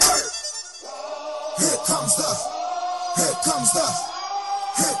comes the, y'all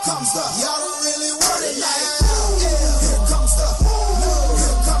don't really want it like that. Here comes the,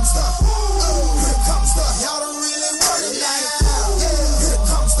 y'all don't really want it like that. Here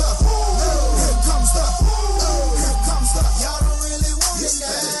comes the, y'all don't really want it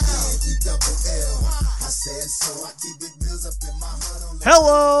like that. I said so, I keep big bills up in my hood.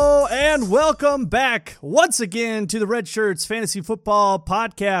 Hello and welcome back once again to the Red Shirts Fantasy Football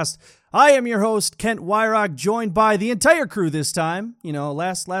Podcast. I am your host, Kent Weirock, joined by the entire crew this time. You know,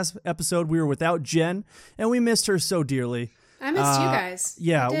 last episode we were without Jen, and we missed her so dearly. I missed you guys.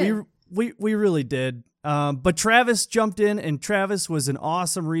 Yeah, we really did. But Travis jumped in, and Travis was an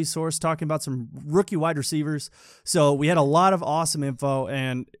awesome resource talking about some rookie wide receivers. So we had a lot of awesome info,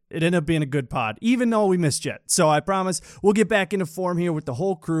 and it ended up being a good pod, even though we missed Jet. So I promise we'll get back into form here with the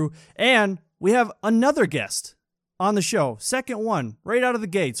whole crew. And we have another guest on the show. Second one, right out of the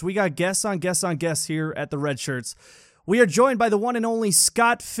gates. We got guests on guests here at the Red Shirts. We are joined by the one and only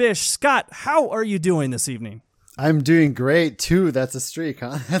Scott Fish. Scott, how are you doing this evening? I'm doing great too. That's a streak,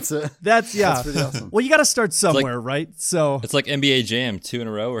 huh? That's pretty awesome. Well, you got to start somewhere, right? So it's like NBA Jam, 2 in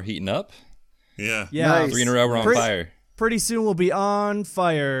a row. We're heating up. Yeah. Nice. 3 in a row. We're on fire. Pretty soon we'll be on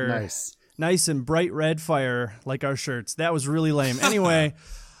fire. Nice and bright red fire like our shirts. That was really lame. Anyway,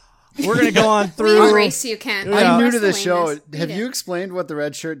 we're gonna go on through. We embrace you, Kent. I'm new to the show. Have you explained what the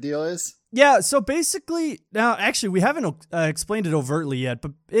red shirt deal is? Yeah, so basically, now actually we haven't explained it overtly yet,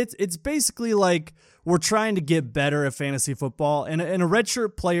 but it's basically like we're trying to get better at fantasy football, and a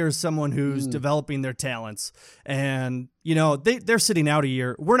redshirt player is someone who's developing their talents, and you know they're sitting out a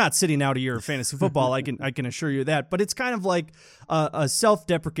year. We're not sitting out a year of fantasy football. I can assure you that, but it's kind of like a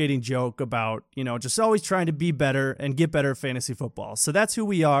self-deprecating joke about just always trying to be better and get better at fantasy football. So that's who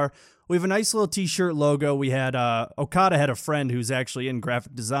we are. We have a nice little T-shirt logo. We had Okada had a friend who's actually in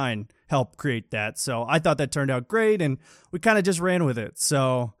graphic design help create that, so I thought that turned out great, and we kind of just ran with it.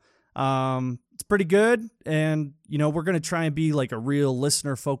 So it's pretty good, and we're going to try and be like a real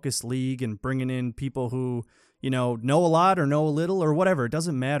listener-focused league and bringing in people who know a lot or know a little or whatever. It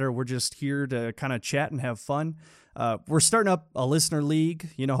doesn't matter. We're just here to kind of chat and have fun. We're starting up a listener league.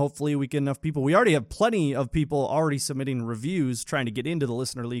 Hopefully we get enough people. We already have plenty of people already submitting reviews trying to get into the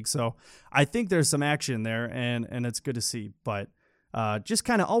listener league, so I think there's some action there, and it's good to see. But just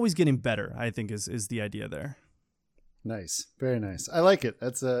kind of always getting better, I think, is the idea there. Nice. Very nice. I like it.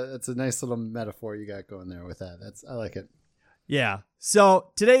 That's a nice little metaphor you got going there with that. I like it. Yeah.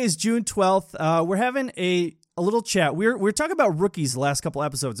 So today is June 12th. We're having a little chat. We're talking about rookies the last couple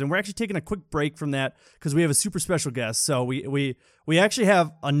episodes, and we're actually taking a quick break from that because we have a super special guest. So we actually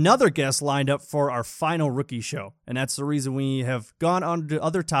have another guest lined up for our final rookie show, and that's the reason we have gone on to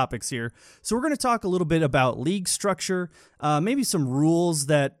other topics here. So we're going to talk a little bit about league structure, maybe some rules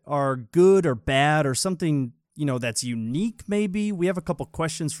that are good or bad or something that's unique maybe. We have a couple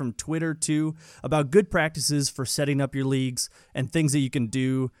questions from Twitter too about good practices for setting up your leagues and things that you can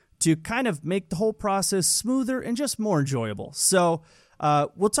do to kind of make the whole process smoother and just more enjoyable. So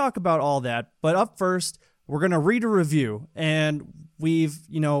we'll talk about all that. But up first, we're going to read a review. And we've,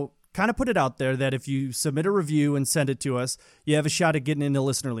 kind of put it out there that if you submit a review and send it to us, you have a shot at getting into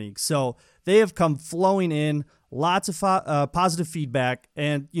Listener League. So they have come flowing in. Lots of positive feedback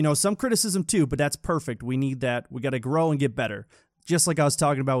and, some criticism too, but that's perfect. We need that. We got to grow and get better, just like I was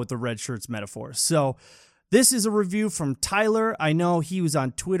talking about with the red shirts metaphor. So this is a review from Tyler. I know he was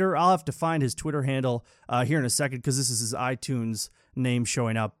on Twitter. I'll have to find his Twitter handle here in a second because this is his iTunes name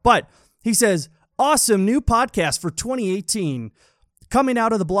showing up. But he says, awesome new podcast for 2018. Coming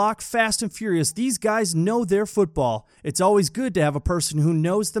out of the block, fast and furious, these guys know their football. It's always good to have a person who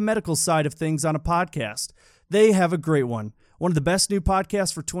knows the medical side of things on a podcast. They have a great one. One of the best new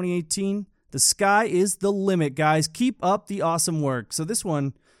podcasts for 2018. The sky is the limit, guys. Keep up the awesome work. So this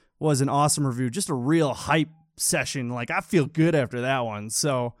one was an awesome review. Just a real hype session. Like, I feel good after that one.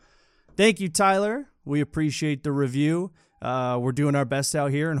 So thank you, Tyler. We appreciate the review. We're doing our best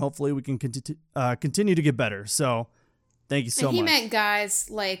out here, and hopefully we can continue to get better. So thank you so much. He meant guys,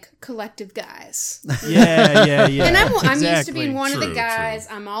 like collective guys. Yeah. And I'm exactly. used to being one of the guys.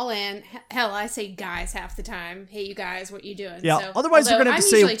 True. I'm all in. Hell, I say guys half the time. Hey, you guys, what you doing? Yeah. So, Otherwise, we're gonna have to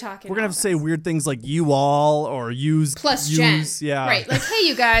say say weird things like you all or use plus Jen. Yeah. Right. Like, hey,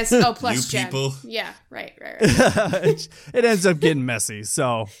 you guys. Oh, plus you Jen. people. Yeah. Right. It ends up getting messy,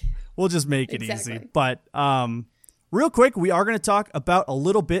 so we'll just make it easy. But real quick, we are going to talk about a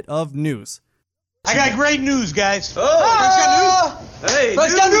little bit of news. I got great news, guys. Oh, got news? Hey,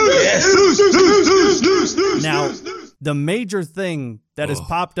 got news. Yes. News. Now, the major thing that has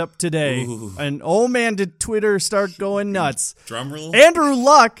popped up today, and oh man, did Twitter start going nuts. Drum roll. Andrew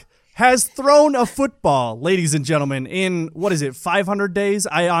Luck has thrown a football, ladies and gentlemen, in, 500 days?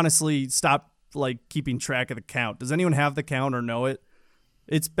 I honestly stopped keeping track of the count. Does anyone have the count or know it?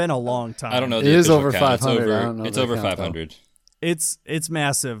 It's been a long time. I don't know. It The is official over count. 500. I don't know It's the over count, though. 500. It's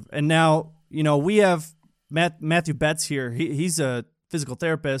massive. And now, we have Matthew Betts here. He's a physical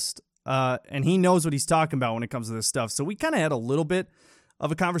therapist, and he knows what he's talking about when it comes to this stuff. So we kind of had a little bit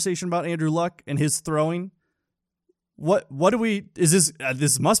of a conversation about Andrew Luck and his throwing. What do we, is this,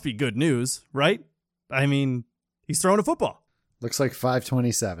 this must be good news, right? I mean, he's throwing a football. Looks like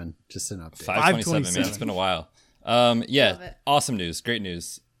 527. Just an update. 527, man. It's been a while. Love Yeah, it. awesome news. Great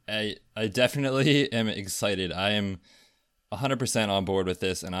news. I definitely am excited. I am 100% on board with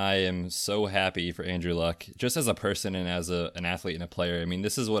this, and I am so happy for Andrew Luck, just as a person and as an athlete and a player. I mean,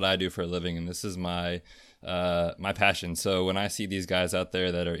 this is what I do for a living, and this is my passion. So when I see these guys out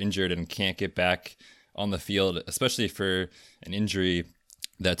there that are injured and can't get back on the field, especially for an injury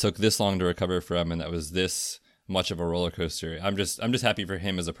that took this long to recover from and that was this much of a roller coaster, I'm just happy for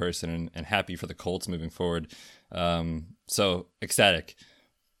him as a person and happy for the Colts moving forward. So ecstatic.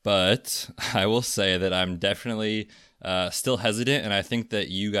 But I will say that I'm definitely still hesitant, and I think that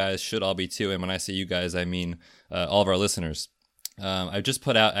you guys should all be too. And when I say you guys, I mean all of our listeners. I just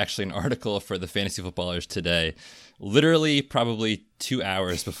put out actually an article for the Fantasy Footballers today, literally probably 2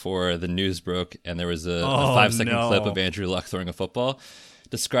 hours before the news broke, and there was a 5-second clip of Andrew Luck throwing a football,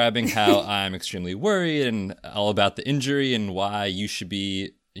 describing how I'm extremely worried and all about the injury and why you should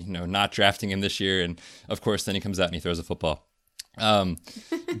be, not drafting him this year. And of course, then he comes out and he throws a football.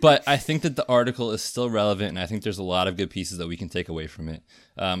 But I think that the article is still relevant, and I think there's a lot of good pieces that we can take away from it.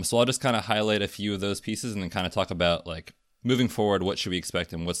 So I'll just kind of highlight a few of those pieces and then kind of talk about moving forward, what should we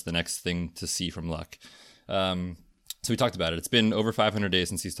expect and what's the next thing to see from Luck. So we talked about it. It's been over 500 days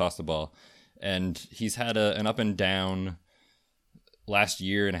since he's tossed the ball, and he's had an up and down last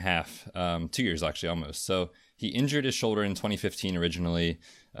year and a half, 2 years actually almost. So he injured his shoulder in 2015 originally.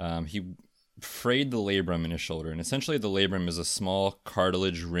 He frayed the labrum in his shoulder, and essentially the labrum is a small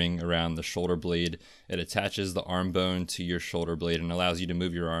cartilage ring around the shoulder blade. It attaches the arm bone to your shoulder blade and allows you to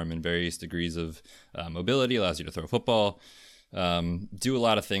move your arm in various degrees of mobility, allows you to throw a football, do a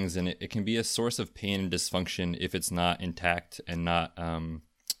lot of things, and it can be a source of pain and dysfunction if it's not intact and not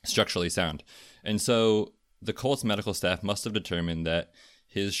structurally sound. And so the Colts medical staff must have determined that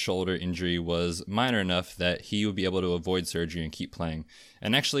his shoulder injury was minor enough that he would be able to avoid surgery and keep playing.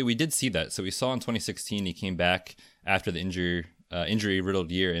 And actually, we did see that. So we saw in 2016, he came back after the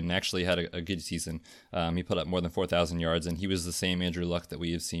injury-riddled year and actually had a good season. He put up more than 4,000 yards, and he was the same Andrew Luck that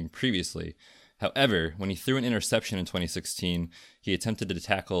we have seen previously. However, when he threw an interception in 2016, he attempted to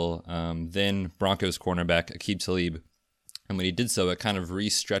tackle then Broncos cornerback Aqib Talib. And when he did so, it kind of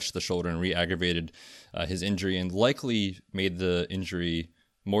re-stretched the shoulder and re-aggravated his injury and likely made the injury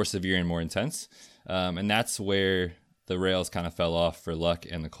more severe and more intense. And that's where the rails kind of fell off for Luck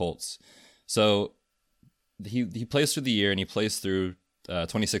and the Colts. So he plays through the year and he plays through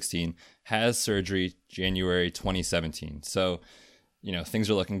 2016, has surgery January 2017. So, things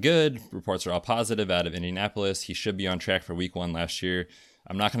are looking good. Reports are all positive out of Indianapolis. He should be on track for week 1 last year.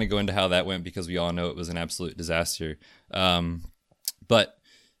 I'm not going to go into how that went because we all know it was an absolute disaster. But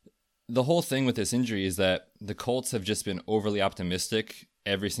the whole thing with this injury is that the Colts have just been overly optimistic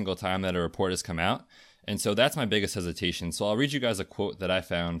every single time that a report has come out. And so that's my biggest hesitation. So I'll read you guys a quote that I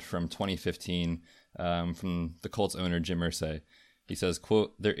found from 2015 from the Colts owner, Jim Irsay. He says,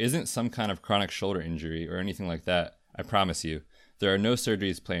 quote, "There isn't some kind of chronic shoulder injury or anything like that. I promise you. There are no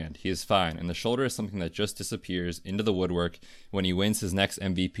surgeries planned. He is fine, and the shoulder is something that just disappears into the woodwork when he wins his next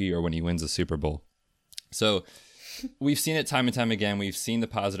MVP or when he wins a Super Bowl." So we've seen it time and time again. We've seen the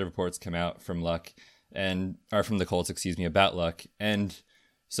positive reports come out from Luck or from the Colts, about Luck. And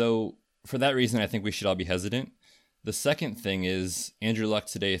so for that reason, I think we should all be hesitant. The second thing is Andrew Luck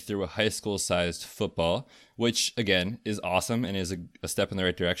today threw a high school-sized football, which, again, is awesome and is a step in the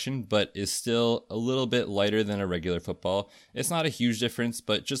right direction, but is still a little bit lighter than a regular football. It's not a huge difference,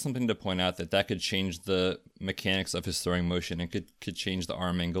 but just something to point out that could change the mechanics of his throwing motion and could change the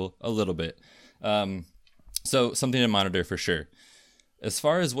arm angle a little bit. So something to monitor for sure. As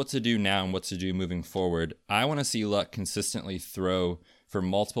far as what to do now and what to do moving forward, I want to see Luck consistently throw for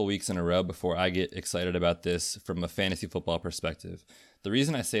multiple weeks in a row before I get excited about this from a fantasy football perspective. The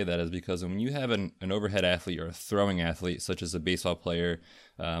reason I say that is because when you have an overhead athlete or a throwing athlete, such as a baseball player,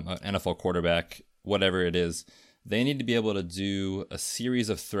 an NFL quarterback, whatever it is, they need to be able to do a series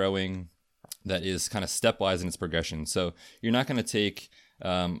of throwing that is kind of stepwise in its progression. So you're not going to take a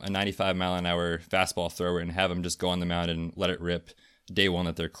 95-mile-an-hour fastball thrower and have them just go on the mound and let it rip day one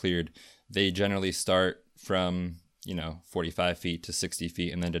that they're cleared. They generally start from 45 feet to 60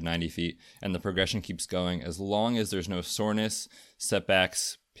 feet and then to 90 feet. And the progression keeps going as long as there's no soreness,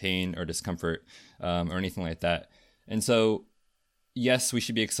 setbacks, pain, or discomfort, or anything like that. And so, yes, we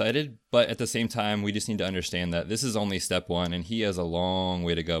should be excited, but at the same time, we just need to understand that this is only step one, and he has a long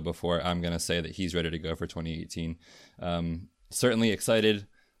way to go before I'm going to say that he's ready to go for 2018. Certainly excited.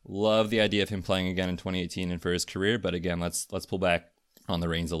 Love the idea of him playing again in 2018 and for his career, but again, let's pull back on the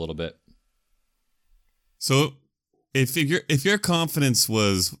reins a little bit. So, if your confidence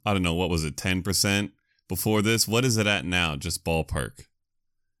was, I don't know, what was it, 10% before this? What is it at now? Just ballpark.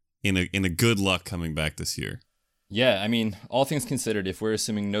 In a good luck coming back this year. Yeah, I mean, all things considered, if we're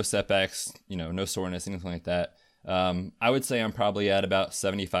assuming no setbacks, no soreness, anything like that, I would say I'm probably at about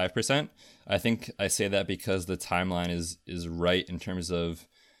 75%. I think I say that because the timeline is right in terms of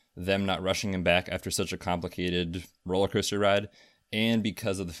them not rushing him back after such a complicated roller coaster ride, and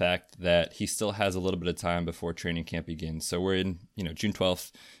because of the fact that he still has a little bit of time before training camp begins. So we're in, June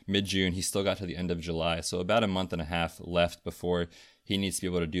 12th, mid-June. He still got to the end of July, so about a month and a half left before he needs to be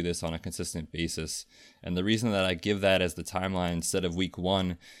able to do this on a consistent basis. And the reason that I give that as the timeline instead of week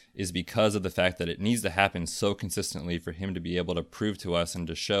one is because of the fact that it needs to happen so consistently for him to be able to prove to us and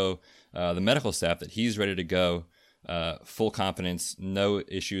to show the medical staff that he's ready to go, full confidence, no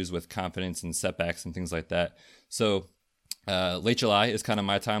issues with confidence and setbacks and things like that. So late July is kind of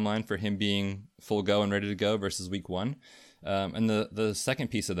my timeline for him being full go and ready to go versus week one. And the second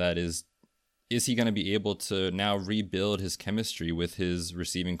piece of that is he going to be able to now rebuild his chemistry with his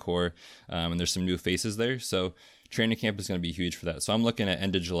receiving core? And there's some new faces there. So training camp is going to be huge for that. So I'm looking at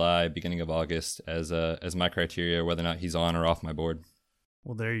end of July, beginning of August as my criteria, whether or not he's on or off my board.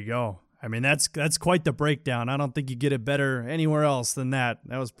 Well, there you go. I mean, that's quite the breakdown. I don't think you get it better anywhere else than that.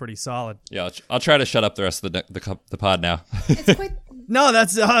 That was pretty solid. Yeah, I'll try to shut up the rest of the pod now. It's quite. No,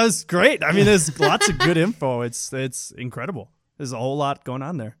 that's great. I mean, there's lots of good info. It's incredible. There's a whole lot going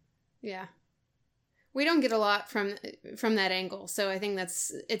on there. Yeah. We don't get a lot from that angle, so I think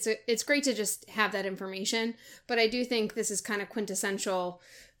it's great to just have that information. But I do think this is kind of quintessential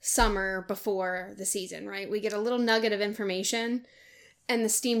summer before the season, right? We get a little nugget of information, and the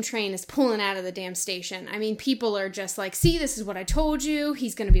steam train is pulling out of the damn station. I mean, people are just like, "See, this is what I told you.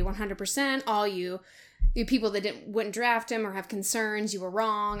 He's going to be 100%. All you people that wouldn't draft him or have concerns, you were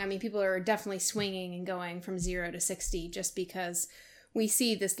wrong." I mean, people are definitely swinging and going from 0 to 60 just because we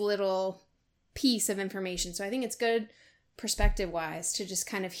see this little piece of information. So I think it's good perspective-wise to just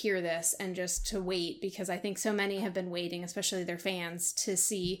kind of hear this and just to wait, because I think so many have been waiting, especially their fans, to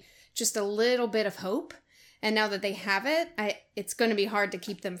see just a little bit of hope. And now that they have it, it's going to be hard to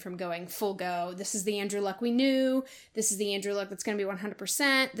keep them from going full go. This is the Andrew Luck we knew. This is the Andrew Luck that's going to be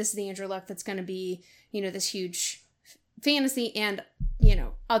 100%. This is the Andrew Luck that's going to be, this huge fantasy and,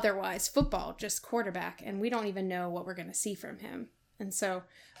 otherwise football, just quarterback. And we don't even know what we're going to see from him. And so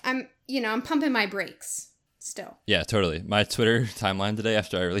I'm pumping my brakes still. Yeah, totally. My Twitter timeline today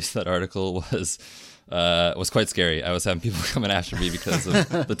after I released that article was quite scary. I was having people coming after me because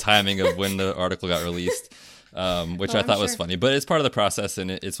of the timing of when the article got released, which I thought was funny. But it's part of the process,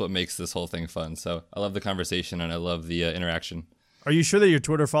 and it's what makes this whole thing fun. So I love the conversation, and I love the interaction. Are you sure that your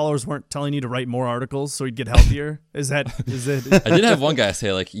Twitter followers weren't telling you to write more articles so he'd get healthier? Is it? I did have one guy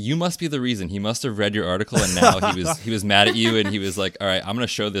say, like, you must be the reason. He must have read your article, and now he was mad at you, and he was like, all right, I'm going to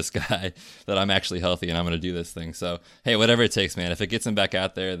show this guy that I'm actually healthy, and I'm going to do this thing. So, hey, whatever it takes, man. If it gets him back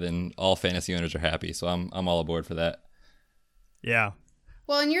out there, then all fantasy owners are happy. So I'm all aboard for that. Yeah.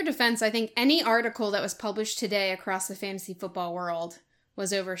 Well, in your defense, I think any article that was published today across the fantasy football world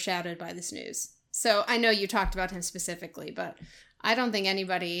was overshadowed by this news. So I know you talked about him specifically, but I don't think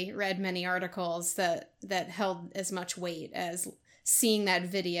anybody read many articles that held as much weight as seeing that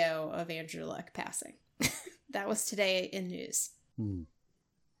video of Andrew Luck passing. That was today in news.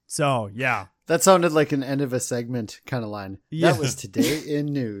 So, yeah. That sounded like an end of a segment kind of line. Yeah. That was today in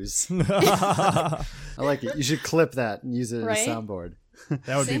news. I like it. You should clip that and use it as a soundboard.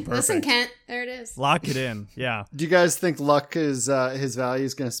 That would be perfect. Listen, Kent, there it is. Lock it in. Yeah. Do you guys think Luck is his value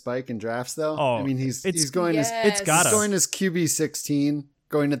is going to spike in drafts though? Oh, I mean, he's going yes. It's gotta. he's going as QB 16,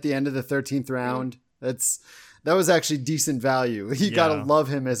 going at the end of the 13th round. That was actually decent value. You got to love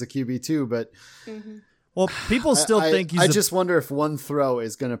him as a QB too, but well, people still think he's I just wonder if one throw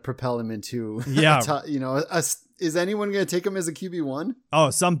is going to propel him into is anyone going to take him as a QB1? Oh,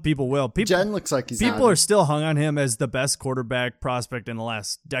 some people will. Jen looks like he's people are still hung on him as the best quarterback prospect in the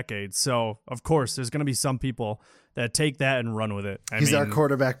last decade. So, of course, there's going to be some people that take that and run with it. He's our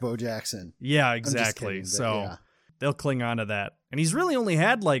quarterback, Bo Jackson. Yeah, exactly. Kidding, they'll cling on to that. And he's really only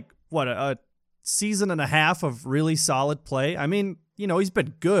had a season and a half of really solid play. I mean, he's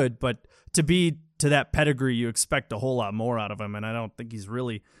been good, but to be to that pedigree, you expect a whole lot more out of him, and I don't think he's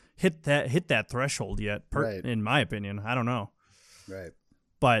really hit that threshold yet. Right. In my opinion, I don't know. Right.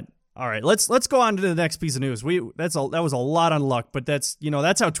 But all right, let's go on to the next piece of news. That was a lot on Luck, but that's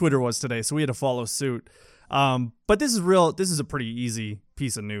how Twitter was today, so we had to follow suit. But this is a pretty easy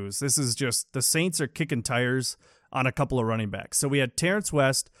piece of news. This is just the Saints are kicking tires on a couple of running backs. So we had Terrence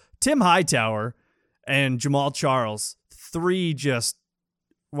West, Tim Hightower, and Jamal Charles. Three just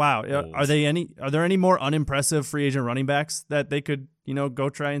wow. Are there any more unimpressive free agent running backs that they could go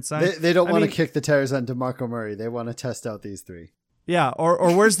try and sign? They don't want to kick the tires on DeMarco Murray. They want to test out these three. Yeah,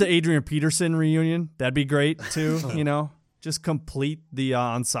 or where's the Adrian Peterson reunion? That'd be great too. Just complete the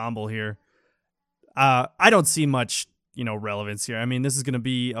ensemble here. I don't see much relevance here. I mean, this is going to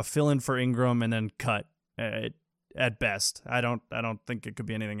be a fill-in for Ingram and then cut at best. I don't think it could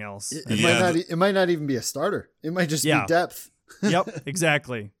be anything else. It might not even be a starter. It might just be depth. Yep,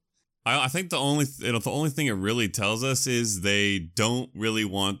 exactly. I think the only thing it really tells us is they don't really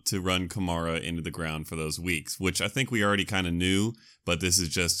want to run Kamara into the ground for those weeks, which I think we already kind of knew, but this is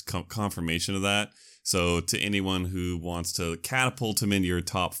just confirmation of that. So to anyone who wants to catapult him into your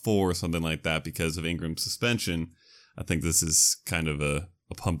top 4 or something like that because of Ingram's suspension, I think this is kind of a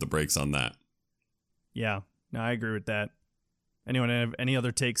pump the brakes on that. Yeah, no, I agree with that. Anyone have any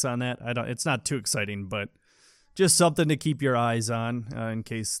other takes on that? It's not too exciting, but just something to keep your eyes on in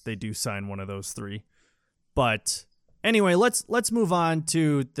case they do sign one of those 3. But anyway, let's move on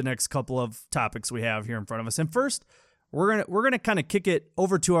to the next couple of topics we have here in front of us. And first, we're gonna kind of kick it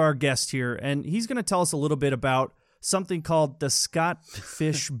over to our guest here, and he's gonna tell us a little bit about something called the Scott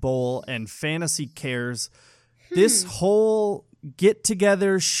Fish Bowl and Fantasy Cares. This whole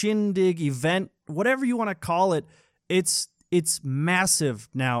get-together, shindig, event, whatever you want to call it, it's massive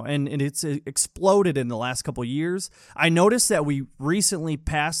now, and it's exploded in the last couple of years. I noticed that we recently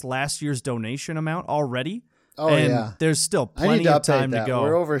passed last year's donation amount already. Oh, and yeah. There's still plenty of time to go.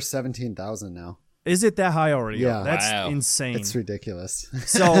 We're over 17,000 now. Is it that high already? Yeah. That's insane. It's ridiculous.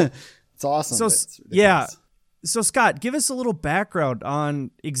 So it's awesome. So it's ridiculous. yeah. So Scott, give us a little background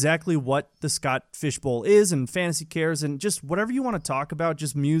on exactly what the Scott Fish Bowl is and Fantasy Cares, and just whatever you want to talk about.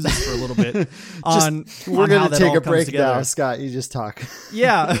 Just muse us for a little bit we're going to take a break now, Scott. You just talk.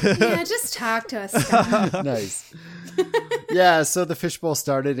 Yeah. Yeah, just talk to us, Scott. Nice. Yeah, so the Fish Bowl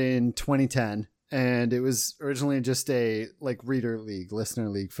started in 2010, and it was originally just a reader league, listener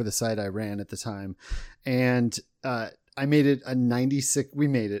league for the site I ran at the time, and I made it a 96. We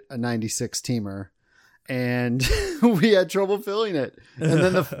made it a 96 teamer. And we had trouble filling it. And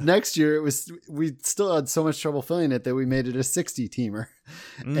then the next year we still had so much trouble filling it that we made it a 60 teamer.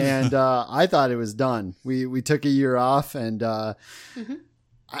 And I thought it was done. We took a year off, and I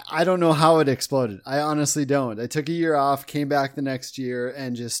don't know how it exploded. I honestly don't. I took a year off, came back the next year,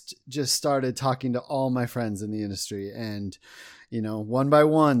 and just started talking to all my friends in the industry. And one by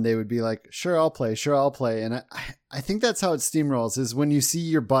one, they would be like, sure, I'll play. And I think that's how it steamrolls, is when you see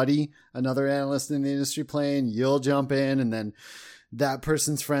your buddy, another analyst in the industry, playing, you'll jump in, and then that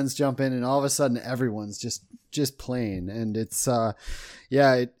person's friends jump in, and all of a sudden everyone's just playing. And it's,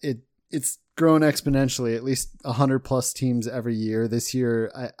 it's grown exponentially, at least 100 plus teams every year. This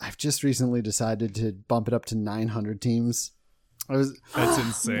year, I've just recently decided to bump it up to 900 teams. That's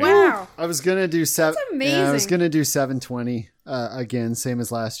insane. Wow. I was going to do That's amazing. I was going to do 720 again, same as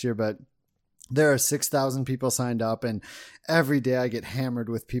last year, but there are 6,000 people signed up, and every day I get hammered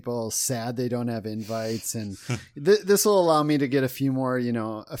with people sad they don't have invites. And this will allow me to get a few more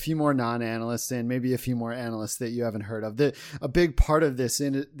non-analysts in, maybe a few more analysts that you haven't heard of. A big part of this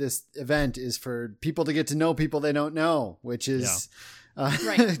event is for people to get to know people they don't know, which is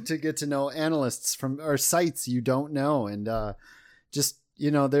right. to get to know analysts from or sites you don't know. And just,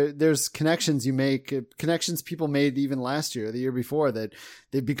 there's connections you make, connections people made even last year, the year before, that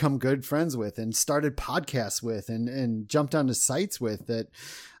they've become good friends with and started podcasts with and jumped onto sites with.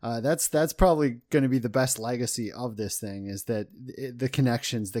 That's probably going to be the best legacy of this thing, is that the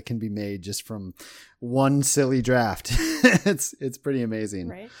connections that can be made just from one silly draft. It's pretty amazing.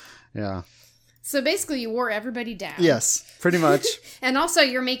 Right. Yeah. So basically you wore everybody down. Yes, pretty much. And also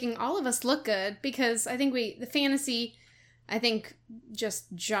you're making all of us look good, because I think the fantasy, just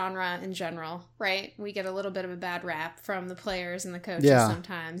genre in general, right? We get a little bit of a bad rap from the players and the coaches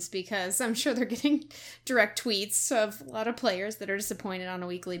sometimes, because I'm sure they're getting direct tweets of a lot of players that are disappointed on a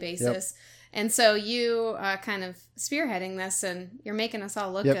weekly basis. And so you kind of spearheading this, and you're making us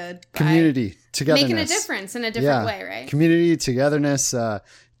all look good. By Community, togetherness. making a difference in a different way, right? Community, togetherness,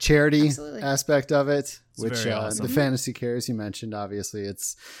 charity Absolutely. aspect of it, It's which very awesome. the fantasy cares you mentioned, obviously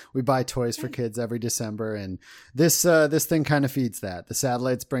we buy toys for kids every December, and this thing kind of feeds that. The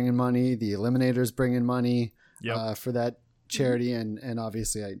Satellites bring in money, the Eliminators bring in money for that charity, and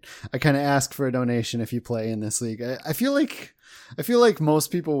obviously I kind of ask for a donation if you play in this league. I feel like most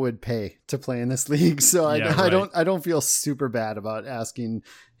people would pay to play in this league, so I don't feel super bad about asking.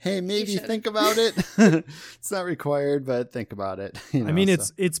 Hey, maybe think about it. It's not required, but think about it. You know, I mean,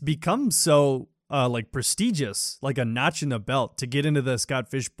 it's become so like prestigious, like a notch in the belt to get into the Scott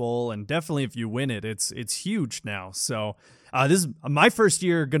Fish Bowl, and definitely if you win it, it's huge now. So this is my first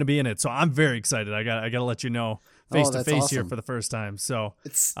year going to be in it, so I'm very excited. I got to let you know face to face here for the first time. So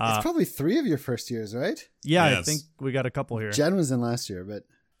it's probably 3 of your first years, right? Yeah, Yes. I think we got a couple here. Jen was in last year, but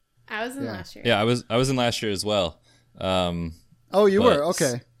I was in last year. Yeah, I was in last year as well. oh, you But- were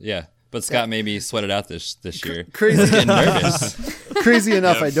okay. Yeah, but Scott made me sweat it out this year. Crazy, Getting nervous. crazy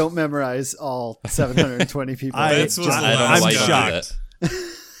enough. I don't memorize all 720 people. This was the I don't know last why I'm you don't do shocked. that.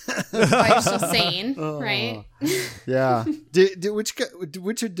 Why you're still sane, right? Yeah.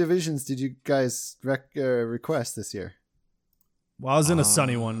 Which divisions did you guys request this year? Well, I was in a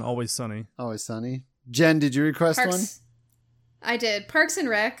sunny one, always sunny. Always Sunny. Jen, did you request one? Parks. I did. Parks and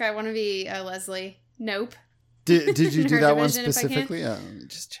Rec. I want to be Leslie. Nope. Did you do Her that one division, if I can. specifically? Let me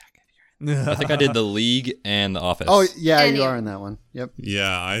just check it. I think I did the league and the office. Oh, yeah, Any- you are in that one. Yep. Yeah,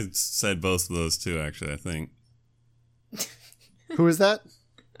 I said both of those too, actually, I think. Who is that?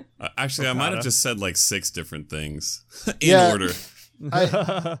 Actually, I might have just said like 6 different things in Yeah. order.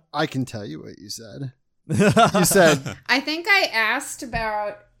 I can tell you what you said. You said, I think I asked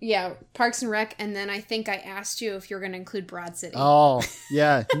about Parks and Rec, and then I think I asked you if you're going to include Broad City. oh,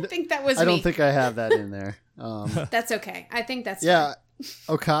 yeah. I think that was I me. don't think I have that in there. That's okay. I think that's Yeah.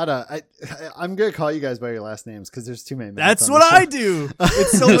 Okada. I'm going to call you guys by your last names because there's too many. That's on what the I show. do.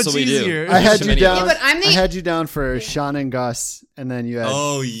 It's so That's much what we do. easier. I had Too you many. down. Yeah, but I'm the- I had you down for Sean and Gus, and then you had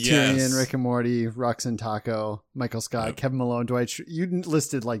Oh, yes. Tyrion, Rick and Morty, Roxanne Taco, Michael Scott, Kevin Malone, Dwight. You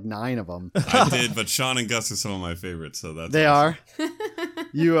listed like 9 of them. I did, but Sean and Gus are some of my favorites, so that's They awesome. are.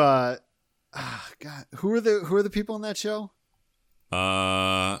 You God, who are the people in that show?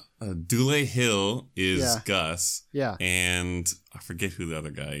 Dule Hill is Yeah. Gus. Yeah. And I forget who the other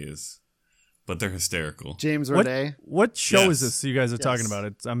guy is, but they're hysterical. James What, Roday. what show Yes. is this you guys are talking Yes.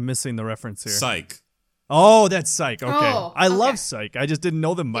 about? I'm missing the reference here. Psych. Oh, that's Psych. Okay. Oh, I love okay. Psych. I just didn't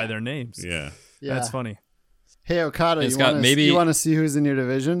know them by their names. Yeah. Yeah. That's funny. Hey Okada, Hey, you Scott, want maybe- to see who's in your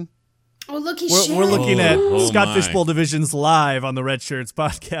division? Oh, look, he's We're looking at Oh Scott my. Fishbowl Divisions live on the Red Shirts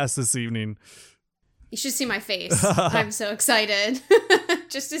podcast this evening. You should see my face. I'm so excited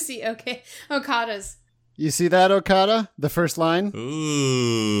just to see Okada's. You see that, Okada? The first line?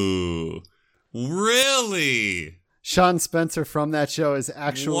 Ooh. Really? Sean Spencer from that show is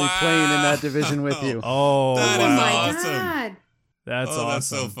actually Wow. playing in that division with you. Oh, That Oh is my awesome. god. that's oh, that's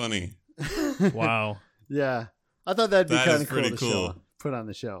so awesome. funny. Wow. Yeah. I thought that'd be That kind is of cool pretty to cool. show. Put on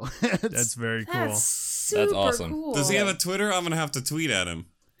the show. That's very cool. That's super awesome. cool. Does he have a Twitter? I'm going to have to tweet at him.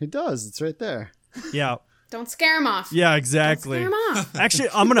 He does. It's right there. Yeah. Don't scare him off. Yeah, Don't exactly. scare him off. Actually,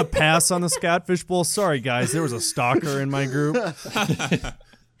 I'm going to pass on the Scott Fishbowl. Sorry, guys. There was a stalker in my group.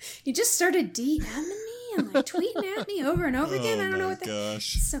 You just started DMing me and like tweeting at me over and over again. I don't know my what that.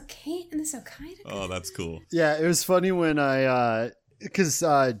 gosh. It's okay, and it's okay. Oh, that's cool. Yeah, it was funny when because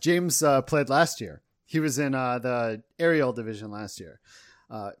James played last year. He was in the aerial division last year.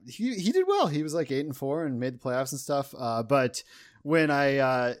 He did well. He was like 8-4 and made the playoffs and stuff. But when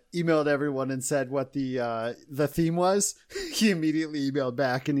I emailed everyone and said what the theme was, he immediately emailed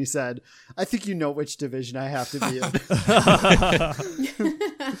back and he said, "I think you know which division I have to be in."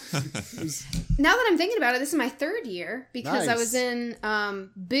 Now that I'm thinking about it, this is my 3rd year because I Nice. was in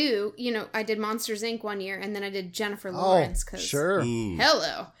Boo. You know, I did Monsters Inc. one year, and then I did Jennifer Oh, Lawrence. Cause sure. Ooh.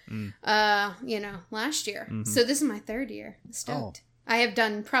 Hello. You know, last year. So this is my 3rd year. I'm stoked. I have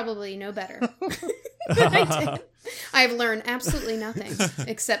done probably no better than I did. I have learned absolutely nothing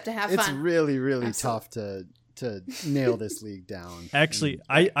except to have It's fun. really, really Absolutely. tough to nail this league down. Actually,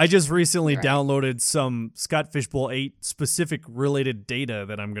 I just recently Right. downloaded some Scott Fishbowl 8 specific related data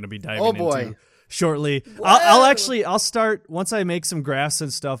that I'm going to be diving Oh, boy. into shortly. Whoa. I'll start once I make some graphs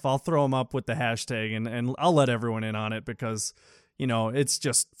and stuff. I'll throw them up with the hashtag and I'll let everyone in on it because, you know, it's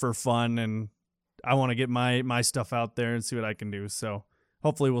just for fun and I want to get my stuff out there and see what I can do. So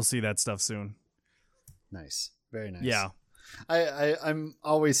hopefully we'll see that stuff soon. Nice. Very nice. Yeah. I'm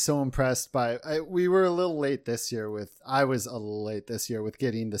always so impressed by. We were a little late this year with. I was a little late this year with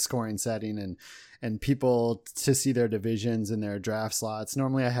getting the scoring setting and people to see their divisions and their draft slots.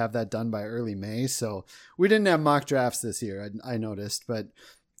 Normally, I have that done by early May, so we didn't have mock drafts this year. I noticed, but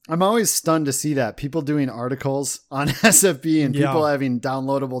I'm always stunned to see that people doing articles on SFB and people having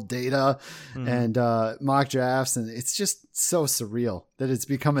downloadable data and mock drafts, and it's just so surreal that it's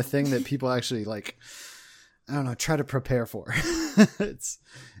become a thing that people actually like. I don't know, try to prepare for.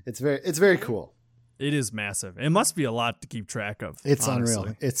 It's very cool. It is massive. It must be a lot to keep track of. It's honestly.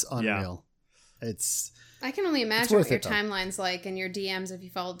 unreal. It's unreal. It's. I can only imagine what your timeline's like and your DMs if you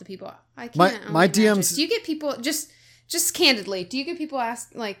followed the people. I can't. My only imagine. DMs. Do you get people just candidly? Do you get people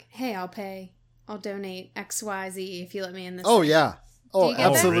ask like, "Hey, I'll donate XYZ if you let me in this"? Oh yeah. Oh, get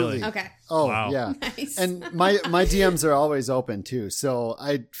absolutely. that? Okay. Oh, wow. Yeah. Nice. And my DMs are always open too. So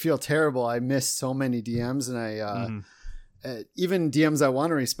I feel terrible. I miss so many DMs and I, even DMs I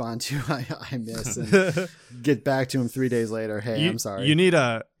want to respond to, I miss and get back to them 3 days later. Hey, I'm sorry. You need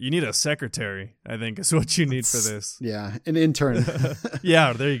a secretary, I think is what you need for this. Yeah. An intern.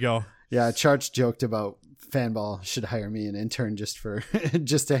 Yeah. There you go. Yeah. Charch joked about Fanball should hire me an intern just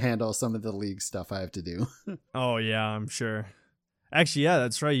to handle some of the league stuff I have to do. Oh yeah, I'm sure. Actually, yeah,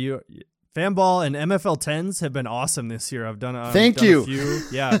 that's right. Fanball and MFL 10s have been awesome this year. I've done a few.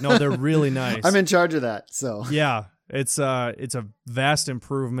 Yeah, no, they're really nice. I'm in charge of that, so yeah, it's a vast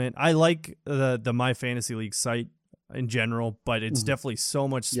improvement. I like the My Fantasy League site in general, but it's definitely so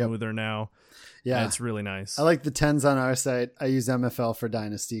much smoother now. Yeah, it's really nice. I like the 10s on our site. I use MFL for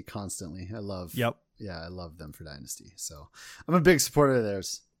Dynasty constantly. I love them for Dynasty. So I'm a big supporter of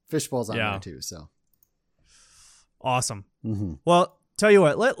theirs. Fishbowl's on there too. So awesome. Well, tell you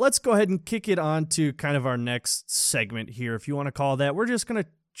what, let's go ahead and kick it on to kind of our next segment here, if you want to call that. We're just going to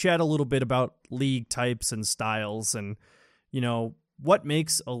chat a little bit about league types and styles and, what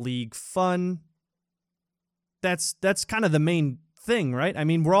makes a league fun. That's kind of the main thing, right? I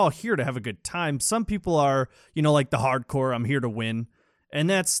mean, we're all here to have a good time. Some people are, like the hardcore, I'm here to win. And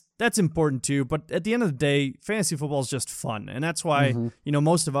that's important too. But at the end of the day, fantasy football is just fun. And that's why,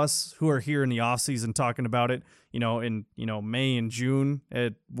 most of us who are here in the off season talking about it, in, May and June,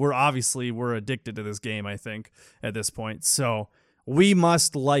 we're addicted to this game, I think, at this point. So we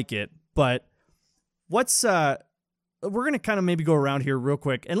must like it. But we're going to kind of maybe go around here real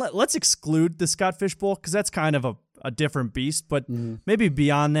quick and let's exclude the Scott Fish Bowl because that's kind of a different beast, but maybe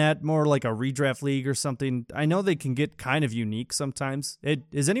beyond that, more like a redraft league or something. I know they can get kind of unique sometimes.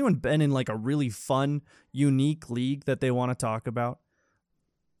 Has anyone been in like a really fun, unique league that they want to talk about?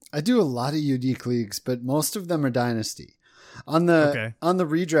 I do a lot of unique leagues, but most of them are Dynasty. On the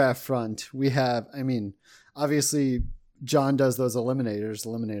redraft front, we have, obviously John does those eliminators.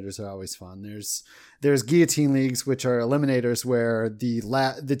 Eliminators are always fun. There's guillotine leagues, which are eliminators where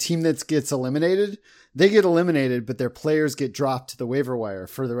the team that gets eliminated, they get eliminated, but their players get dropped to the waiver wire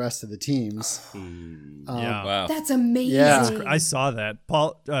for the rest of the teams. Wow. That's amazing. Yeah. I saw that.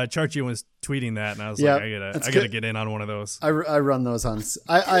 Paul Charchi was tweeting that, and I was like, I gotta get in on one of those. I run those on.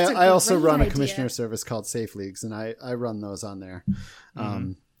 I also run a commissioner service called Safe Leagues, and I run those on there.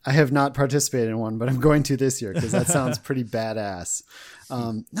 I have not participated in one, but I'm going to this year because that sounds pretty badass.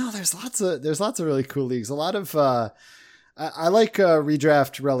 No, there's lots of really cool leagues. A lot of I like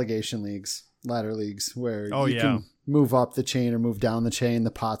redraft relegation leagues, ladder leagues, where you can move up the chain or move down the chain.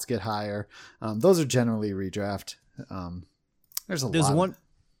 The pots get higher. Those are generally redraft.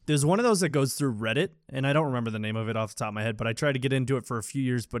 There's one of those that goes through Reddit, and I don't remember the name of it off the top of my head, but I tried to get into it for a few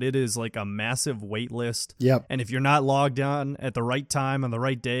years, but it is like a massive wait list. Yep. And if you're not logged on at the right time on the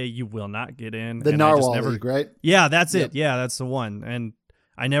right day, you will not get in. The Narwhal League, right? Yeah, that's it. Yeah, that's the one. And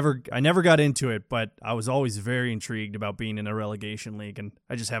I never got into it, but I was always very intrigued about being in a relegation league, and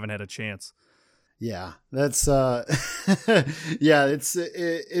I just haven't had a chance. Yeah, that's it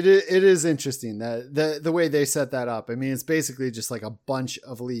is interesting that the way they set that up. I mean, it's basically just like a bunch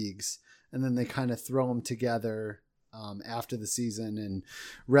of leagues, and then they kind of throw them together after the season and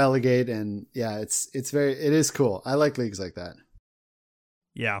relegate. And yeah, it is cool. I like leagues like that.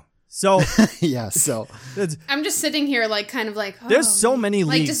 Yeah. So so I'm just sitting here like kind of like there's so many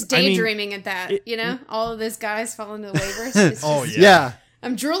leagues, like just daydreaming at that. All of these guys fall into the waivers. Yeah.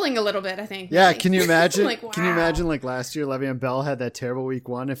 I'm drooling a little bit, I think. Yeah, can you imagine? like, wow. Can you imagine like last year, Le'Veon Bell had that terrible week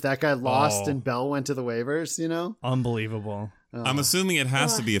 1. If that guy lost and Bell went to the waivers, unbelievable. I'm assuming it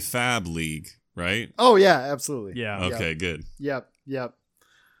has to be a fab league, right? Oh yeah, absolutely. Yeah. Okay, good. Yep.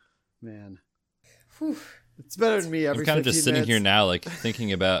 Man, it's better than me. I'm kind of just sitting here now, like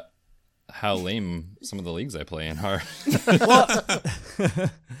thinking about how lame some of the leagues I play in are. Well,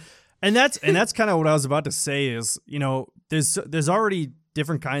 and that's kind of what I was about to say is, there's already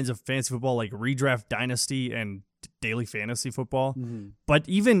different kinds of fantasy football like redraft, dynasty, and daily fantasy football. But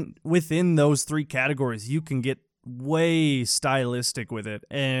even within those three categories, you can get way stylistic with it.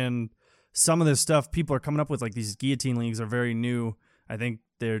 And some of this stuff people are coming up with, like these guillotine leagues, are very new. I think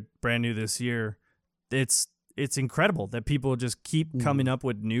they're brand new this year. It's incredible that people just keep coming up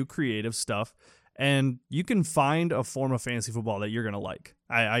with new creative stuff. And you can find a form of fantasy football that you're going to like.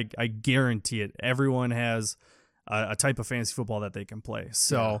 I guarantee it. Everyone has a type of fantasy football that they can play.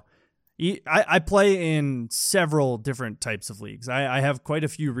 So I play in several different types of leagues. I have quite a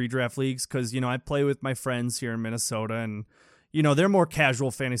few redraft leagues because, I play with my friends here in Minnesota, and, they're more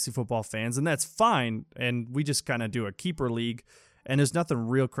casual fantasy football fans, and that's fine. And we just kind of do a keeper league, and there's nothing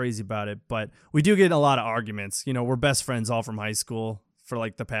real crazy about it. But we do get a lot of arguments. We're best friends all from high school for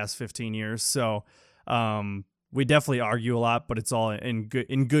like the past 15 years. So we definitely argue a lot, but it's all in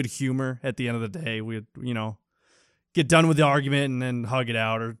good humor. At the end of the day, we, get done with the argument and then hug it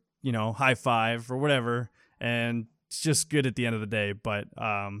out, or, high five or whatever. And it's just good at the end of the day. But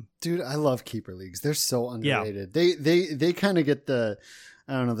dude, I love keeper leagues. They're so underrated. Yeah. They kind of get the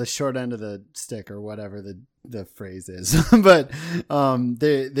short end of the stick, or whatever the phrase is. But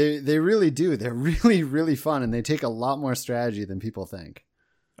they really do. They're really, really fun, and they take a lot more strategy than people think.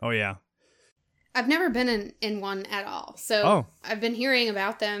 Oh yeah. I've never been in one at all. So I've been hearing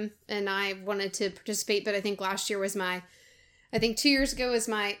about them, and I wanted to participate, but I think last year was 2 years ago was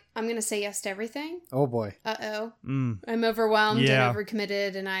I'm going to say yes to everything. Oh boy. Uh-oh. I'm overwhelmed and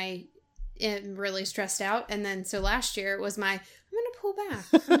overcommitted, and I am really stressed out. And then, so last year was I'm going to pull back.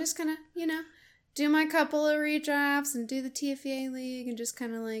 I'm just going to, do my couple of redrafts and do the TFA league and just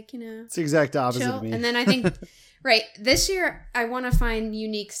kind of like, It's the exact opposite chill. of me. And then I think, right, this year I want to find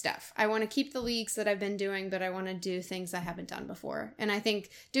unique stuff. I want to keep the leagues that I've been doing, but I want to do things I haven't done before. And I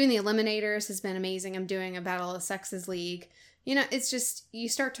think doing the Eliminators has been amazing. I'm doing a Battle of the Sexes league. It's just, you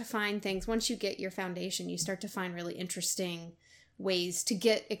start to find things. Once you get your foundation, you start to find really interesting ways to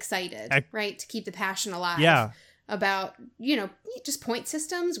get excited, right? To keep the passion alive. Yeah. About, just point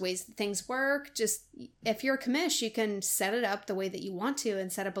systems, ways that things work. Just, if you're a commish, you can set it up the way that you want to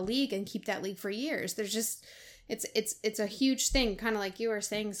and set up a league and keep that league for years. There's just, it's a huge thing, kind of like you were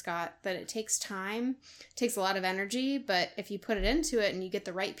saying, Scott, that it takes time, takes a lot of energy, but if you put it into it and you get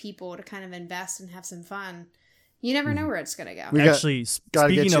the right people to kind of invest and have some fun, you never know where it's going to go. Actually,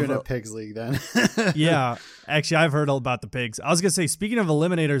 gotta get speaking you of in a pigs league then. Yeah, actually, I've heard all about the pigs. I was going to say, speaking of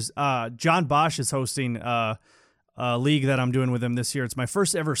Eliminators, John Bosch is hosting a league that I'm doing with him this year. It's my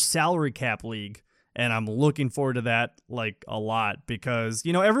first ever salary cap league, and I'm looking forward to that like a lot because,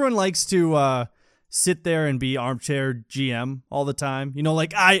 everyone likes to sit there and be armchair GM all the time.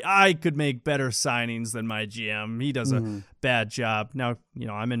 Like I could make better signings than my GM. He does a bad job. Now,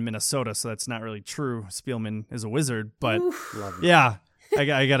 I'm in Minnesota, so that's not really true. Spielman is a wizard, but yeah,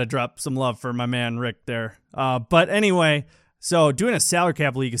 I got to drop some love for my man Rick there. But anyway, so doing a salary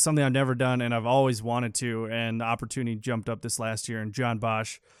cap league is something I've never done, and I've always wanted to, and the opportunity jumped up this last year. And John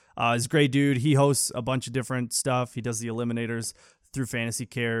Bosch is a great dude. He hosts a bunch of different stuff. He does the Eliminators through Fantasy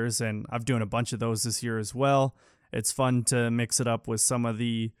Cares, and I'm doing a bunch of those this year as well. It's fun to mix it up with some of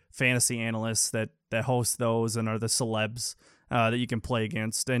the fantasy analysts that host those and are the celebs that you can play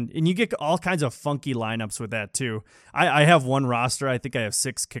against. And you get all kinds of funky lineups with that too. I have one roster. I think I have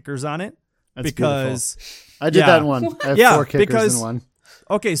 6 kickers on it. That's because beautiful. I did that in one. I have 4 kickers in one.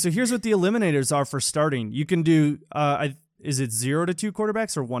 Okay, so here's what the Eliminators are for starting. You can do is it 0 to 2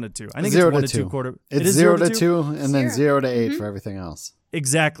 quarterbacks or 1 to 2? I think 0 it's 1 to 2 quarter. It's 0 to 2 and then 0 to 8 for everything else.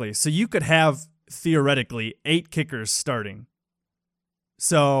 Exactly. So you could have theoretically 8 kickers starting.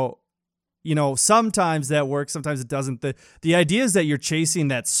 So, sometimes that works, sometimes it doesn't. The idea is that you're chasing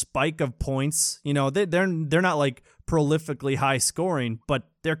that spike of points. They're not like prolifically high scoring, but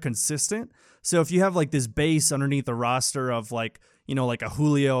they're consistent. So if you have like this base underneath the roster of like a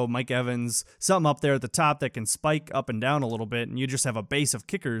Julio, Mike Evans, something up there at the top that can spike up and down a little bit, and you just have a base of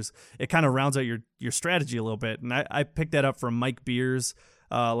kickers, it kind of rounds out your strategy a little bit. And I picked that up from Mike Beers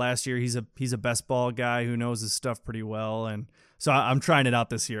last year. He's a best ball guy who knows his stuff pretty well, and so I'm trying it out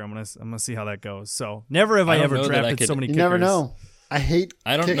this year. I'm gonna see how that goes. So never have I ever drafted so many kickers. You never know. I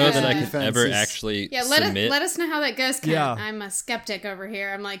don't know that I could ever actually submit. Let us know how that goes, Ken. Yeah. I'm a skeptic over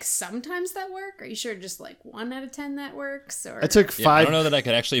here. I'm like, sometimes that work? Are you sure just like 1 out of 10 that works? Or I took 5. I don't know that I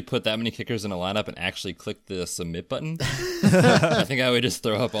could actually put that many kickers in a lineup and actually click the submit button. I think I would just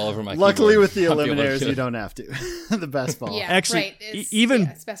throw up all over my Luckily keyboard. with the Eliminators, you don't have to. The best ball. Yeah, actually, right.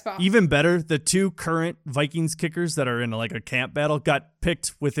 It's best ball. Even better, the 2 current Vikings kickers that are in like a camp battle got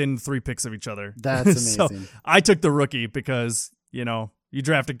picked within 3 picks of each other. That's amazing. So I took the rookie because, you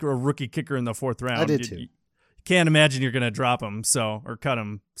draft a rookie kicker in the 4th round. I did too. You can't imagine you're gonna drop them or cut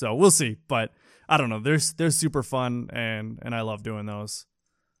them. So we'll see. But I don't know. They're super fun, and I love doing those.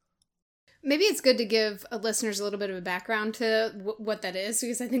 Maybe it's good to give listeners a little bit of a background to what that is,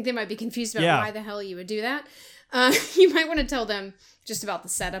 because I think they might be confused about why the hell you would do that. You might want to tell them just about the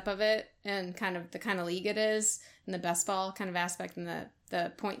setup of it and kind of the kind of league it is and the best ball kind of aspect and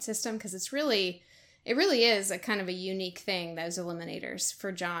the point system, because it really is a kind of a unique thing, those eliminators,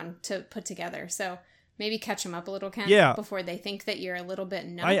 for John to put together. So maybe catch them up a little, Ken, before they think that you're a little bit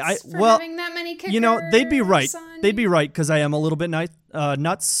nuts for having that many kickers. You know, they'd be right. They'd be right, because I am a little bit nuts.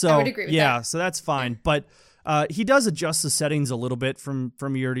 So I would agree with that. So that's fine. But he does adjust the settings a little bit from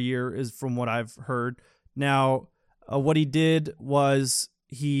year to year, is from what I've heard. Now, what he did was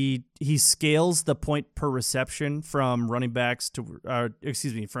he scales the point per reception from from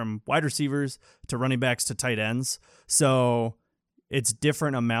wide receivers to running backs to tight ends. So it's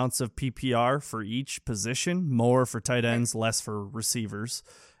different amounts of PPR for each position, more for tight ends, less for receivers.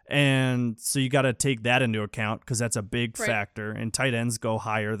 And so you got to take that into account, because that's a big factor, and tight ends go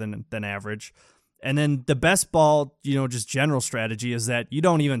higher than average. And then the best ball, just general strategy is that you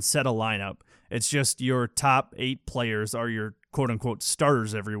don't even set a lineup. It's just your top 8 players are your quote-unquote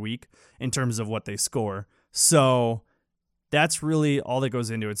starters every week in terms of what they score. So that's really all that goes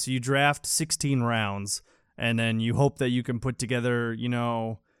into it. So you draft 16 rounds, and then you hope that you can put together,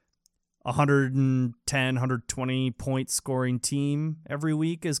 110, 120 point scoring team every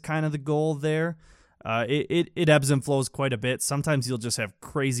week is kind of the goal there. It ebbs and flows quite a bit. Sometimes you'll just have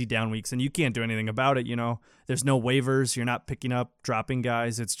crazy down weeks, and you can't do anything about it. There's no waivers. You're not picking up, dropping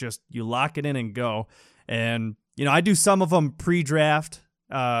guys. It's just you lock it in and go. And, I do some of them pre-draft,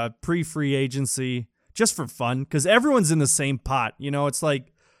 pre-free agency, just for fun, because everyone's in the same pot. It's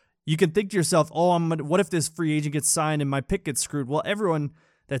like you can think to yourself, what if this free agent gets signed and my pick gets screwed? Well, everyone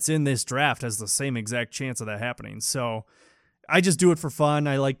that's in this draft has the same exact chance of that happening. So I just do it for fun.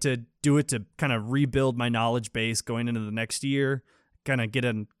 I like to do it to kind of rebuild my knowledge base going into the next year, kind of get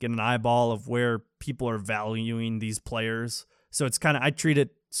an eyeball of where people are valuing these players. So it's I treat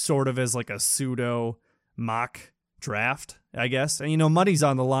it sort of as like a pseudo mock draft, I guess. And, money's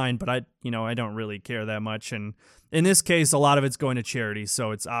on the line, but I don't really care that much. And in this case, a lot of it's going to charity, so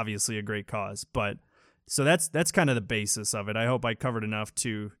it's obviously a great cause. But so that's kind of the basis of it. I hope I covered enough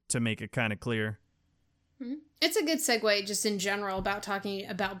to make it kind of clear. It's a good segue just in general about talking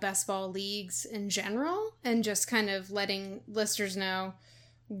about best ball leagues in general, and just kind of letting listeners know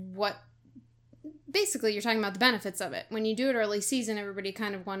what basically you're talking about the benefits of it. When you do it early season, everybody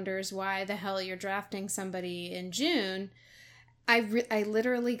kind of wonders why the hell you're drafting somebody in June. I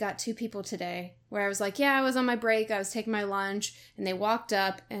literally got 2 people today where I was like, I was on my break, I was taking my lunch, and they walked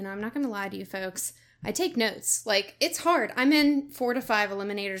up, and I'm not going to lie to you folks, I take notes. Like, it's hard. I'm in 4 to 5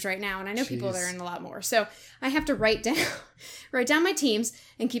 eliminators right now, and I know people that are in a lot more. So I have to write down my teams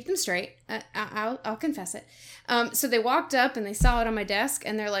and keep them straight. I'll confess it. So they walked up and they saw it on my desk,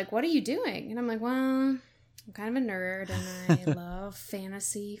 and they're like, "What are you doing?" And I'm like, "Well, I'm kind of a nerd, and I love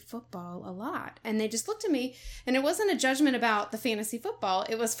fantasy football a lot." And they just looked at me, and it wasn't a judgment about the fantasy football.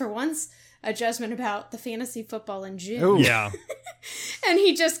 It was, for once, a judgment about the fantasy football in June. Oh, yeah. And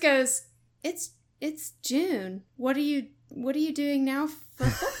he just goes, It's June. What are you doing now for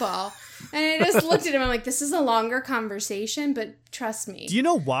football? And I just looked at him. I'm like, this is a longer conversation, but trust me. Do you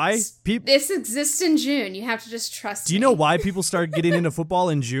know why this exists in June? You have to just trust me. Do you know why people start getting into football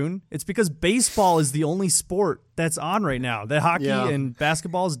in June? It's because baseball is the only sport that's on right now. The hockey and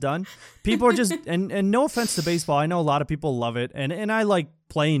basketball is done. People are just and no offense to baseball. I know a lot of people love it, and I like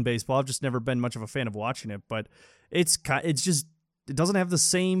playing baseball. I've just never been much of a fan of watching it, but it's just. It doesn't have the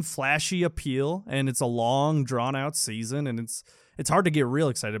same flashy appeal, and it's a long, drawn-out season, and it's hard to get real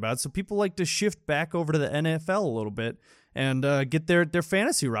excited about. So people like to shift back over to the NFL a little bit and get their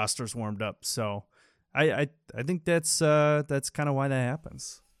fantasy rosters warmed up. So I think that's kind of why that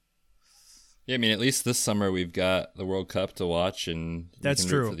happens. Yeah, I mean, at least this summer we've got the World Cup to watch, and that's root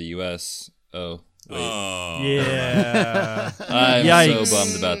true for the U.S. Oh, wait. Yeah. I'm so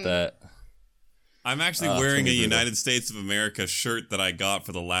bummed about that. I'm actually wearing a United States of America shirt that I got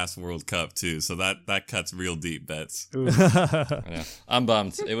for the last World Cup too, so that cuts real deep, Bets. Yeah, I'm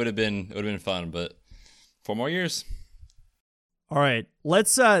bummed. It would have been fun, but 4 more years. All right,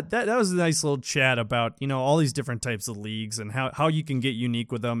 let's. That was a nice little chat about all these different types of leagues and how you can get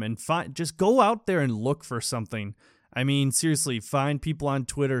unique with them, and just go out there and look for something. I mean, seriously, find people on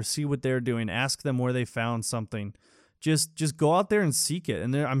Twitter, see what they're doing, ask them where they found something. Just go out there and seek it,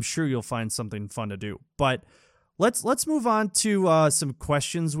 and I'm sure you'll find something fun to do. But let's move on to some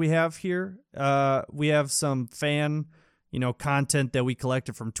questions we have here. We have some fan content that we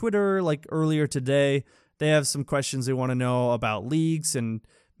collected from Twitter, like earlier today. they have some questions they want to know about leagues and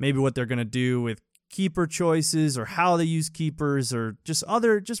maybe what they're going to do with keeper choices or how they use keepers or just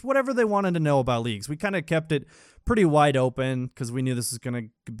whatever they wanted to know about leagues. We kind of kept it pretty wide open because we knew this was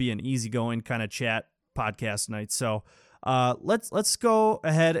going to be an easygoing kind of chat podcast night. So let's go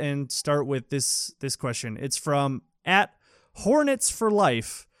ahead and start with this question. It's from @Hornets for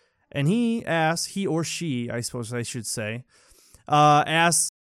Life, and he or she, I suppose I should say, asks.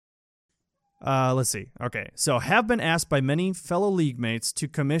 Let's see. Okay, so have been asked by many fellow league mates to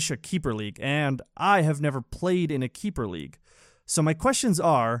commish a keeper league, and I have never played in a keeper league. So my questions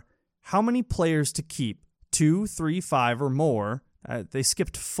are: how many players to keep? 2, 3, 5, or more? They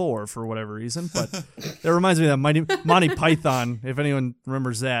skipped 4 for whatever reason, but that reminds me of that Monty Python, if anyone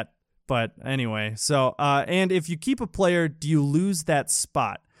remembers that. But anyway, so and if you keep a player, do you lose that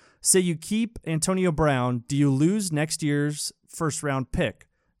spot? Say you keep Antonio Brown, do you lose next year's first round pick?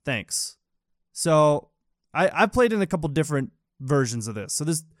 Thanks. So I've played in a couple different versions of this. So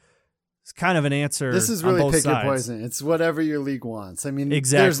this is kind of an answer. This is on really both pick your sides. poison. It's whatever your league wants. I mean,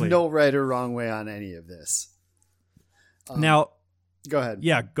 Exactly. There's no right or wrong way on any of this. Now, Go ahead.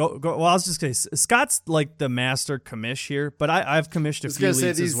 yeah, go. Well, I was just going to say, Scott's like the master commish here, but I've commished I a was few going to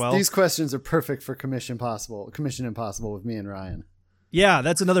leagues say as well. these questions are perfect for Commission Impossible with me and Ryan. Yeah,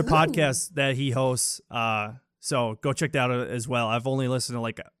 that's another podcast that he hosts. So go check that out as well. I've only listened to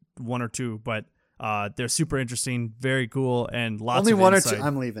like 1 or 2, but they're super interesting, very cool, and lots Only of 1 insight. or 2.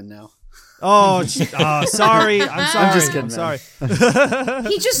 I'm leaving now. Oh, sorry. I'm sorry. I'm just kidding, I'm man. sorry.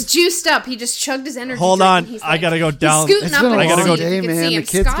 He just juiced up. He just chugged his energy. Hold drink on. and he's I gotta go down. He's scooting It's up been a and I gotta long go- see if day, you can see man. him. The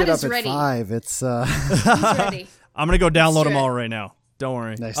kids Scott get up is at ready. 5. It's He's ready. I'm gonna go download them do it. all right now. Don't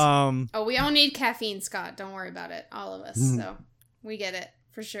worry. Nice. Oh, we all need caffeine, Scott. Don't worry about it. All of us. So we get it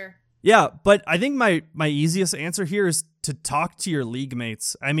for sure. Yeah, but I think my easiest answer here is to talk to your league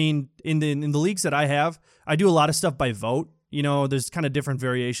mates. I mean, in the leagues that I have, I do a lot of stuff by vote. You know, there's kind of different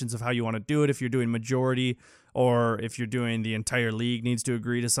variations of how you want to do it. If you're doing majority or if you're doing the entire league needs to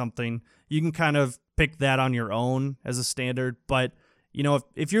agree to something, you can kind of pick that on your own as a standard. But, you know,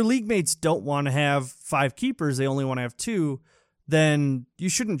 if your league mates don't want to have 5 keepers, they only want to have 2, then you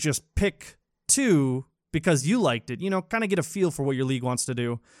shouldn't just pick 2 because you liked it. You know, kind of get a feel for what your league wants to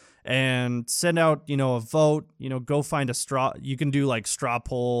do and send out, you know, a vote. You know, go find a straw. You can do like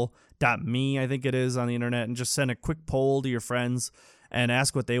strawpoll.me, I think it is, on the internet, and just send a quick poll to your friends and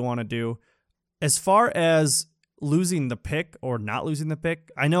ask what they want to do. As far as losing the pick or not losing the pick,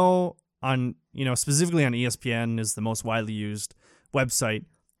 I know on, you know, specifically on ESPN is the most widely used website.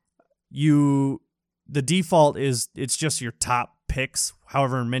 The default is it's just your top picks.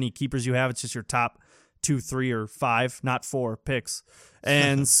 However many keepers you have, it's just your top 2, 3, or 5, not 4 picks.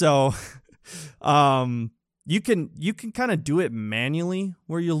 And so you can kind of do it manually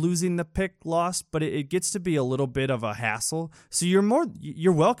where you're losing the pick loss, but it gets to be a little bit of a hassle. So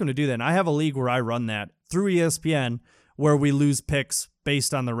you're welcome to do that. And I have a league where I run that through ESPN where we lose picks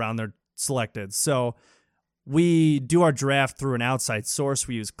based on the round they're selected. So we do our draft through an outside source.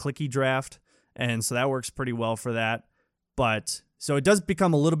 We use Clicky Draft, and so that works pretty well for that. But so it does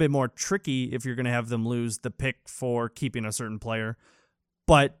become a little bit more tricky if you're going to have them lose the pick for keeping a certain player.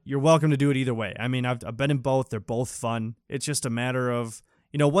 But you're welcome to do it either way. I mean, I've been in both. They're both fun. It's just a matter of,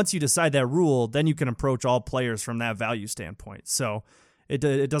 you know, once you decide that rule, then you can approach all players from that value standpoint. So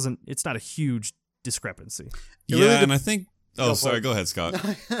it's not a huge discrepancy. And I think. Oh, Go sorry. Go ahead, Scott.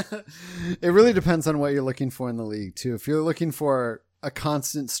 It really depends on what you're looking for in the league, too. If you're looking for a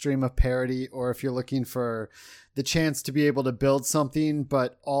constant stream of parity, or if you're looking for the chance to be able to build something,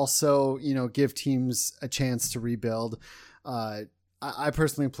 but also, you know, give teams a chance to rebuild. I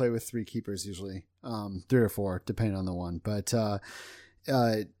personally play with 3 keepers usually, 3 or 4, depending on the one. But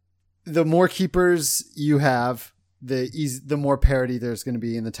the more keepers you have, the more parity there's going to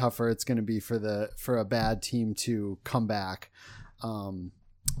be, and the tougher it's going to be for a bad team to come back.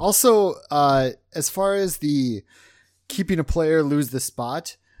 Also, as far as the keeping a player lose the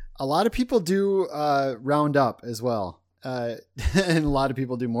spot, a lot of people do round up as well. And a lot of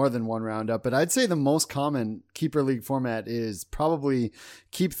people do more than 1 roundup, but I'd say the most common keeper league format is probably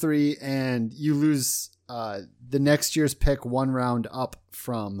keep 3 and you lose the next year's pick 1 round up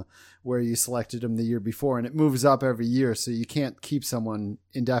from where you selected them the year before, and it moves up every year, so you can't keep someone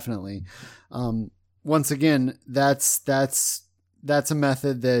indefinitely. Once again, that's a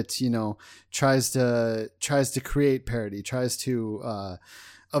method that, you know, tries to create parity, tries to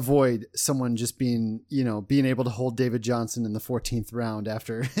avoid someone just being able to hold David Johnson in the 14th round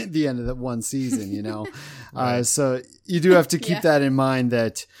after the end of that one season, you know. Right. So you do have to keep that in mind,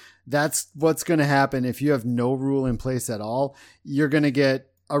 that that's what's going to happen if you have no rule in place at all. You're going to get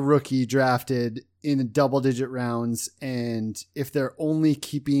a rookie drafted in double-digit rounds, and if you're only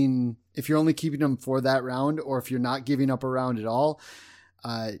keeping them for that round, or if you're not giving up a round at all,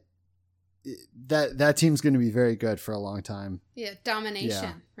 that team's going to be very good for a long time. Yeah,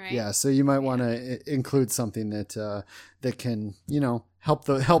 domination, right? Yeah, so you might want to include something that can, help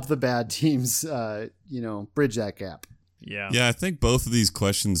the bad teams, bridge that gap. Yeah, I think both of these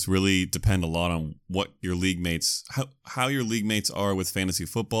questions really depend a lot on what your league mates, how your league mates are with fantasy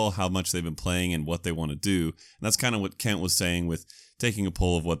football, how much they've been playing, and what they want to do. And that's kind of what Kent was saying with taking a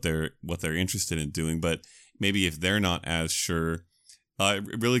poll of what they're interested in doing. But maybe if they're not as sure,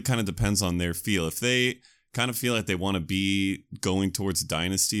 it really kind of depends on their feel. If they kind of feel like they want to be going towards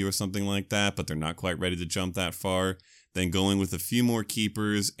Dynasty or something like that, but they're not quite ready to jump that far, then going with a few more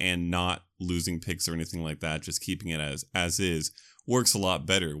keepers and not losing picks or anything like that, just keeping it as is, works a lot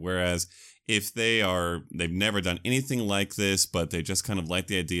better. Whereas if they've never done anything like this, but they just kind of like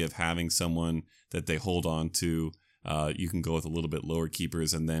the idea of having someone that they hold on to, you can go with a little bit lower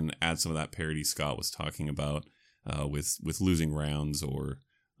keepers and then add some of that parity Scott was talking about with losing rounds or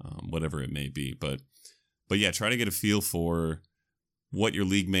whatever it may be. But yeah, try to get a feel for what your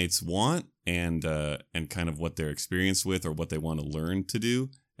league mates want and kind of what they're experienced with or what they want to learn to do,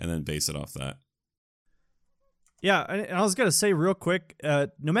 and then base it off that. Yeah, and I was gonna say real quick,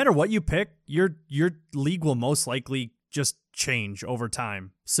 no matter what you pick, your league will most likely just change over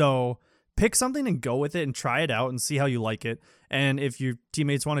time. So pick something and go with it and try it out and see how you like it. And if your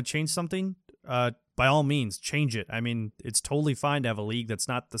teammates want to change something, by all means, change it. I mean, it's totally fine to have a league that's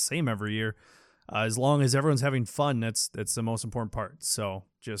not the same every year. As long as everyone's having fun, that's the most important part. So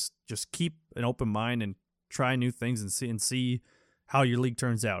just keep an open mind and try new things and see how your league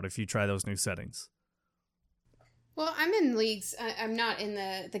turns out if you try those new settings. Well, I'm in leagues. I'm not in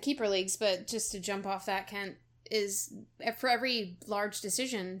the keeper leagues, but just to jump off that, Kent, is for every large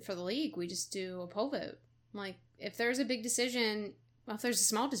decision for the league, we just do a poll vote. Like, if there's a big decision, well, if there's a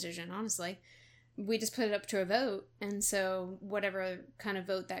small decision, honestly, we just put it up to a vote. And so whatever kind of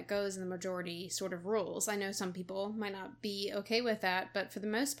vote that goes, and the majority sort of rules. I know some people might not be okay with that, but for the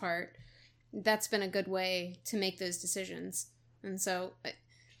most part, that's been a good way to make those decisions. And so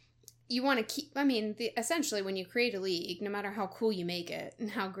you want to keep, essentially when you create a league, no matter how cool you make it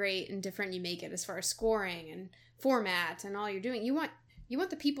and how great and different you make it as far as scoring and format and all you're doing, you want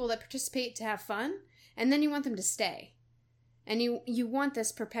the people that participate to have fun, and then you want them to stay. And you want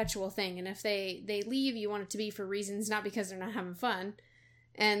this perpetual thing. And if they leave, you want it to be for reasons not because they're not having fun,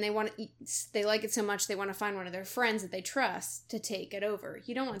 and they like it so much they want to find one of their friends that they trust to take it over.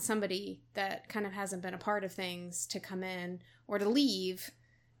 You don't want somebody that kind of hasn't been a part of things to come in or to leave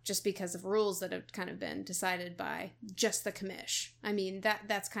just because of rules that have kind of been decided by just the commish. I mean,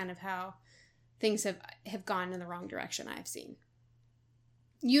 that's kind of how things have gone in the wrong direction, I've seen.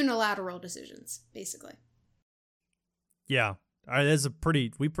 Unilateral decisions, basically. Yeah, that's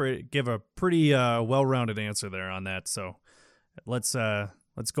we give a pretty well-rounded answer there on that. So let's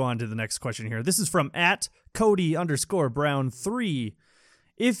go on to the next question here. This is from @Cody_Brown3.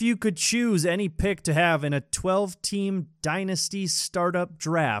 If you could choose any pick to have in a 12-team dynasty startup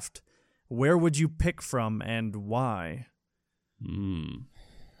draft, where would you pick from and why?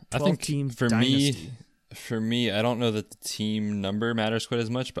 I think for me, I don't know that the team number matters quite as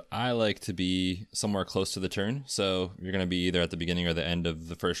much, but I like to be somewhere close to the turn. So you're going to be either at the beginning or the end of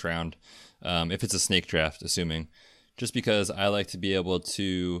the first round, if it's a snake draft, assuming. Just because I like to be able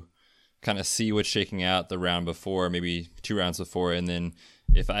to kind of see what's shaking out the round before, maybe 2 rounds before, and then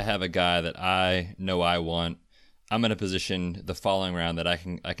if I have a guy that I know I want, I'm in a position the following round that I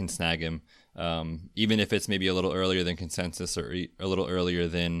can snag him, even if it's maybe a little earlier than consensus or a little earlier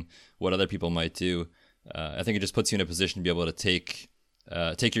than what other people might do. I think it just puts you in a position to be able to take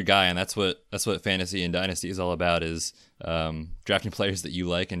your guy, and that's what fantasy and dynasty is all about, is drafting players that you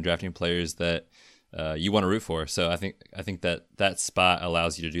like and drafting players that you want to root for. So I think that spot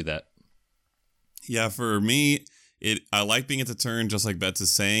allows you to do that. Yeah, for me, I like being at the turn, just like Betts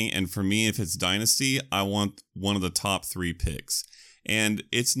is saying. And for me, if it's dynasty, I want one of the top 3 picks. And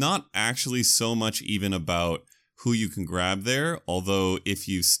it's not actually so much even about who you can grab there, although if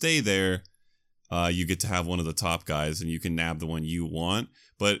you stay there, you get to have one of the top guys and you can nab the one you want.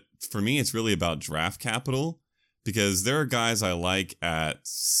 But for me, it's really about draft capital, because there are guys I like at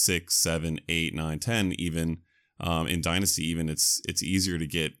 6, 7, 8, 9, 10 even. In Dynasty, even it's easier to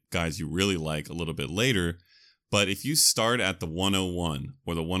get guys you really like a little bit later. But if you start at the 101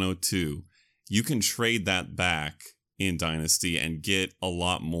 or the 102, you can trade that back in Dynasty and get a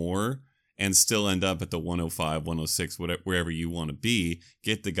lot more and still end up at the 105, 106, wherever you want to be,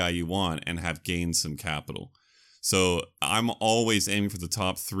 get the guy you want and have gained some capital. So I'm always aiming for the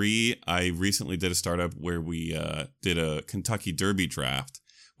top 3. I recently did a startup where we did a Kentucky Derby draft,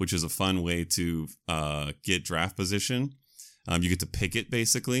 which is a fun way to get draft position. You get to pick it,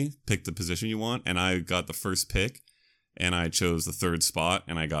 basically, pick the position you want. And I got the first pick, and I chose the 3rd spot,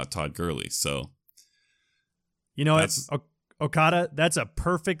 and I got Todd Gurley. So, you know what, Okada, that's a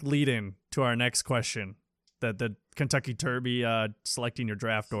perfect lead-in to our next question. The Kentucky Derby selecting your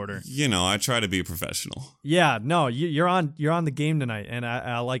draft order. You know, I try to be a professional. Yeah, no, you're on the game tonight, and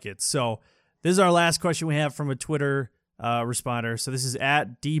I like it. So this is our last question we have from a Twitter responder. So this is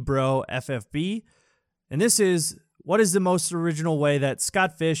at DBroFFB, and this is, what is the most original way that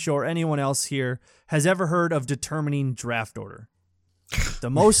Scott Fish or anyone else here has ever heard of determining draft order? The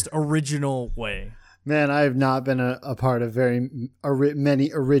most original way. Man, I have not been a part of very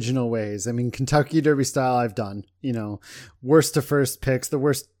many original ways. I mean, Kentucky Derby style I've done, you know, worst to first picks. The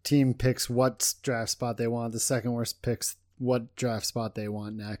worst team picks what draft spot they want. The second worst picks what draft spot they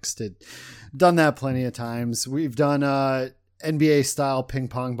want next. Done that plenty of times. We've done NBA style ping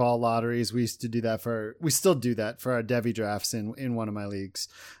pong ball lotteries. We used to do that we still do that for our Devy drafts in one of my leagues,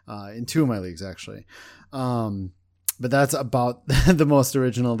 in 2 of my leagues actually. But that's about the most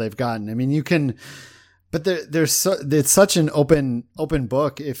original they've gotten. I mean, you can, but it's such an open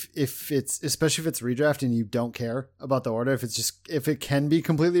book. If it's, especially if it's redraft and you don't care about the order, if it can be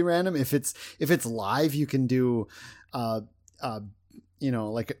completely random, if it's live, you can do, you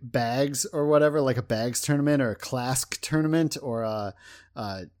know, like bags or whatever, like a bags tournament or a clask tournament or a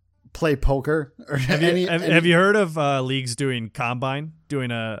play poker. Or have you heard of leagues doing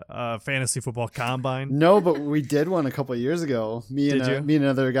a fantasy football combine? No, but we did one a couple of years ago. Me and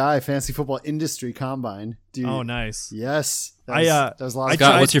another guy, fantasy football industry combine. Oh, nice. Yes, that was a lot of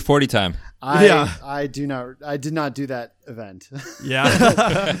Scott, what's your 40 time? I did not do that event. Yeah,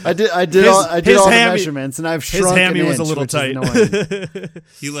 I did all the measurements, and I've shrunk his hammy an was inch, a little which is tight. annoying.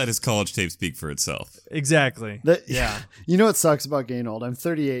 He let his college tape speak for itself. Exactly. Yeah. You know what sucks about getting old? I'm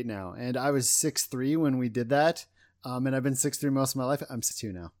 38 now, and I was 6'3" when we did that. And I've been 6'3" most of my life. I'm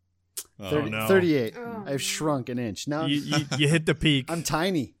 6'2" now. 38. Oh, I've shrunk an inch. Now you hit the peak. I'm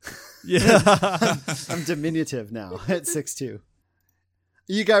tiny. Yeah. I'm diminutive now at 6'2".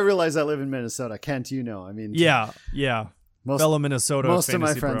 You gotta realize I live in Minnesota. Kent, you know. I mean, yeah. Fellow Minnesota. Most of my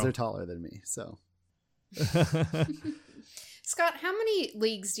fantasy friends bro. are taller than me, so. Scott, how many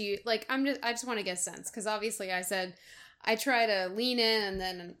leagues do you like? I just want to get a sense, because obviously I said I try to lean in, and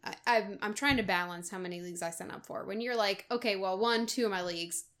then I'm trying to balance how many leagues I sign up for. When you're like, okay, well, 1, 2 of my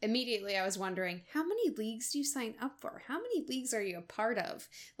leagues, immediately I was wondering, how many leagues do you sign up for? How many leagues are you a part of?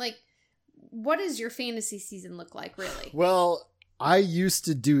 Like, what does your fantasy season look like, really? Well, I used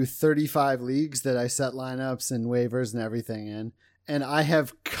to do 35 leagues that I set lineups and waivers and everything in, and I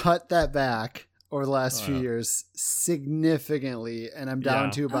have cut that back over the last few years significantly, and I'm down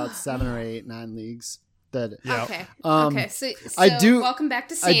to about 7 or 8, 9 leagues. Okay. So I do. Welcome back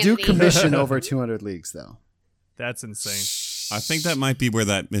to sanity. I do commission over 200 leagues, though. That's insane. I think that might be where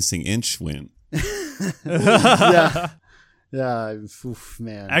that missing inch went. Yeah. Oof,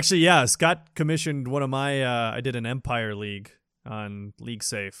 man. Actually, yeah. Scott commissioned one of my. I did an Empire League on League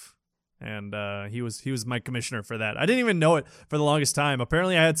Safe, and he was my commissioner for that. I didn't even know it for the longest time.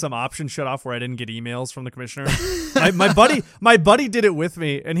 Apparently, I had some option shut off where I didn't get emails from the commissioner. my buddy did it with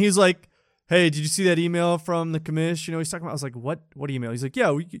me, and he's like, hey, did you see that email from the commish? You know, he's talking about, I was like, what email? He's like,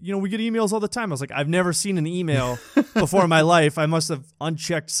 yeah, we get emails all the time. I was like, I've never seen an email before in my life. I must have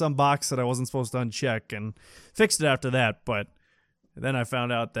unchecked some box that I wasn't supposed to uncheck and fixed it after that. But then I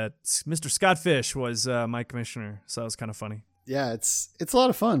found out that Mr. Scott Fish was my commissioner. So that was kind of funny. Yeah, it's a lot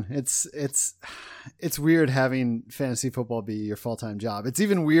of fun. It's weird having fantasy football be your full-time job. It's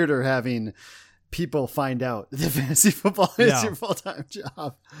even weirder having people find out that fantasy football is your full-time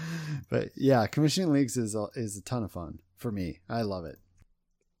job. But yeah, commissioning leagues is a ton of fun for me. I love it.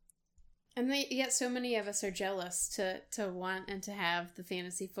 And yet so many of us are jealous to want and to have the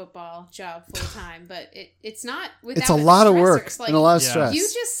fantasy football job full-time, but it's not without it's a lot of work like, and a lot of stress. You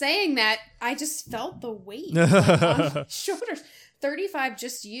just saying that, I just felt the weight on my shoulders. 35,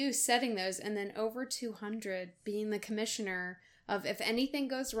 just you setting those, and then over 200 being the commissioner of if anything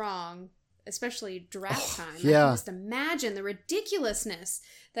goes wrong, especially draft time. Yeah. I can just imagine the ridiculousness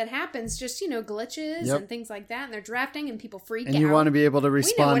that happens, just, glitches and things like that. And they're drafting and people freak out. And you want to be able to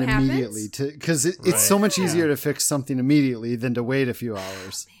respond immediately happens. because it's so much easier to fix something immediately than to wait a few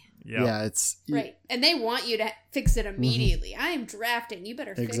hours. Yeah, it's right. And they want you to fix it immediately. I am drafting. You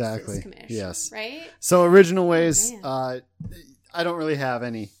better fix this commission. Yes. Right. So original ways, I don't really have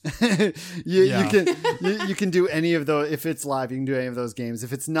any. You can do any of those. If it's live, you can do any of those games.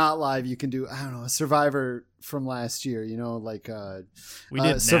 If it's not live, you can do, I don't know, a Survivor from last year, like we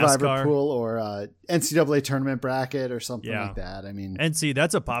did Survivor NASCAR. Pool or NCAA tournament bracket or something like that. I mean, NC,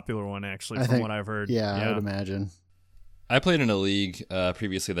 that's a popular one actually, from what I've heard. Yeah, I would imagine. I played in a league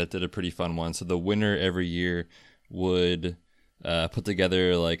previously that did a pretty fun one. So the winner every year would put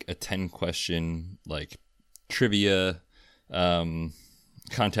together like a 10-question like trivia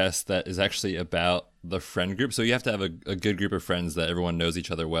contest that is actually about the friend group. So you have to have a good group of friends that everyone knows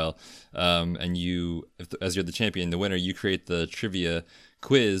each other well. And you, as you're the champion, the winner, you create the trivia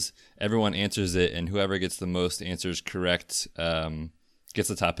quiz. Everyone answers it, and whoever gets the most answers correct gets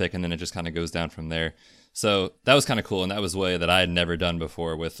the top pick, and then it just kind of goes down from there. So that was kind of cool, and that was a way that I had never done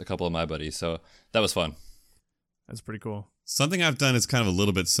before with a couple of my buddies. So that was fun. That's pretty cool. Something I've done is kind of a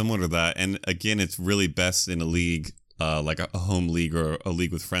little bit similar to that. And again, it's really best in a league, like a home league or a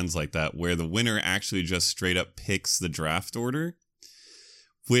league with friends like that, where the winner actually just straight up picks the draft order,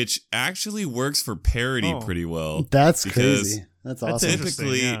 which actually works for parity pretty well. That's because crazy. That's awesome.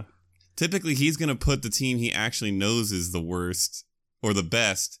 Typically, he's going to put the team he actually knows is the worst or the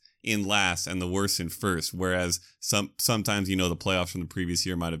best in last and the worst in first, whereas sometimes, the playoffs from the previous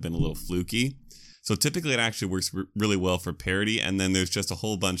year might have been a little fluky. So typically it actually works really well for parity, and then there's just a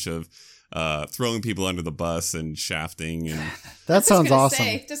whole bunch of throwing people under the bus and shafting. And that sounds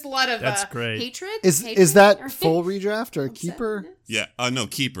awesome. Just a lot of That's great. hatred. Is that full redraft or a keeper? Yeah, no,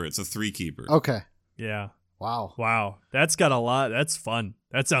 keeper. It's a 3-keeper. Okay. Yeah. Wow. That's got a lot. That's fun.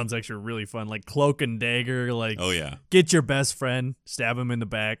 That sounds actually really fun. Like cloak and dagger. Like, oh yeah, get your best friend, stab him in the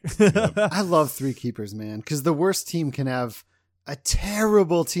back. I love 3 keepers, man, because the worst team can have a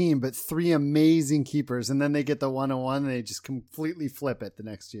terrible team, but 3 amazing keepers, and then they get the 1-on-1 and they just completely flip it the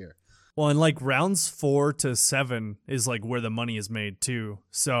next year. Well, and like rounds 4 to 7 is like where the money is made too.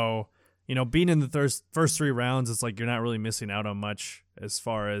 So, being in the first 3 rounds, it's like you're not really missing out on much as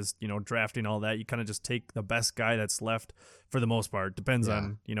far as, drafting all that. You kind of just take the best guy that's left for the most part. Depends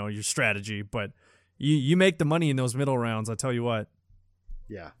on, your strategy, but you make the money in those middle rounds, I tell you what.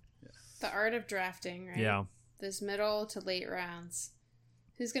 Yeah. The art of drafting, right? Yeah. Those middle to late rounds.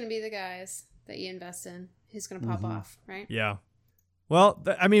 Who's going to be the guys that you invest in? Who's going to pop off, right? Yeah. Well,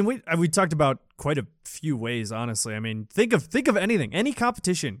 we talked about quite a few ways, honestly. I mean, think of anything, any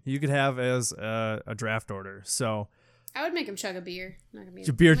competition you could have as a draft order. So I would make him chug a beer. Not gonna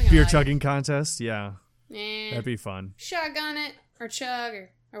be beer chugging contest. Yeah, yeah, that'd be fun. Shotgun it or chug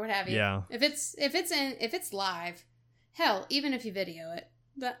or what have you. Yeah. If it's live, hell, even if you video it.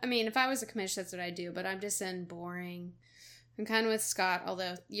 But I mean, if I was a commission, that's what I'd do. But I'm just in boring. I'm kind of with Scott,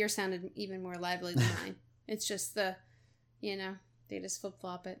 although yours sounded even more lively than mine. It's just they just flip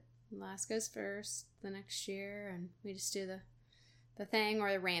flop it. Last goes first the next year, and we just do the thing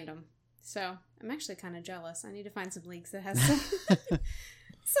or the random. So I'm actually kind of jealous. I need to find some leagues that has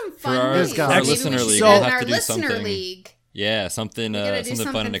some fun leagues. For our listener league, we'll have to do something. League. Yeah, something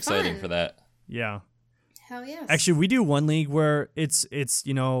fun and exciting for that. Yeah. Hell yes. Actually, we do one league where it's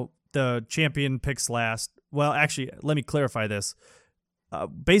the champion picks last. Well, actually, let me clarify this.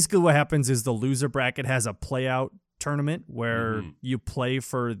 Basically, what happens is the loser bracket has a playout tournament where you play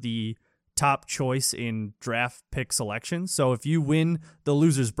for the top choice in draft pick selection. So if you win the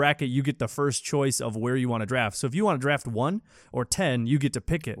loser's bracket, you get the first choice of where you want to draft. So if you want to draft 1 or 10, you get to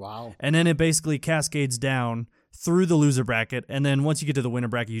pick it. Wow. And then it basically cascades down through the loser bracket. And then once you get to the winner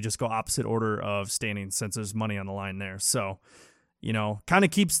bracket, you just go opposite order of standings since there's money on the line there. So, kind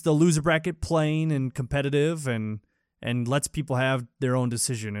of keeps the loser bracket playing and competitive and lets people have their own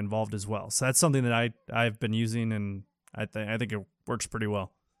decision involved as well. So that's something that I've been using, and I think it works pretty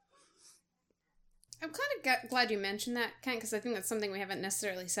well. I'm kind of glad you mentioned that, Kent, because I think that's something we haven't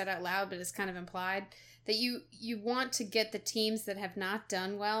necessarily said out loud, but it's kind of implied that you want to get the teams that have not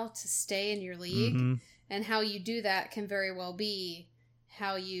done well to stay in your league, and how you do that can very well be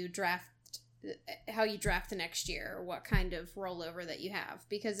how you draft the next year, or what kind of rollover that you have.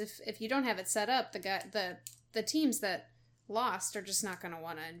 Because if you don't have it set up, the teams that lost are just not going to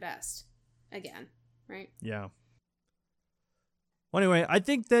want to invest again, right? Yeah. Well, anyway, I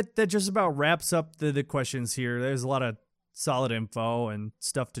think that just about wraps up the questions here. There's a lot of solid info and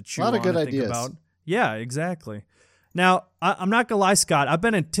stuff to chew on. A lot of good and ideas. Think about. Yeah, exactly. Now, I'm not going to lie, Scott. I've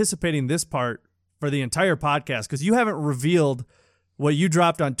been anticipating this part for the entire podcast because you haven't revealed what you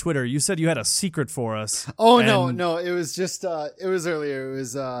dropped on Twitter. You said you had a secret for us. Oh, no. It was just, it was earlier. It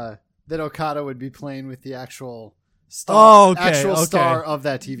was that Okada would be playing with the actual star, star of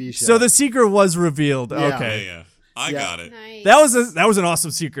that TV show. So the secret was revealed. Yeah. Okay. Yeah. I got it. Nice. That was an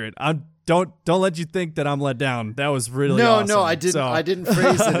awesome secret. Don't don't let you think that I'm let down. That was really No, awesome. no, I didn't. So- I didn't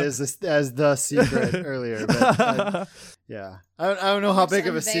phrase it as the secret earlier. But yeah, I don't know how big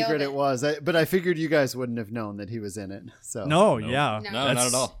of a unveiled secret it. it was, but I figured you guys wouldn't have known that he was in it. So No, yeah. No. No, not That's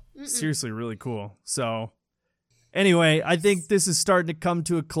at all. Seriously, really cool. So, anyway, I think this is starting to come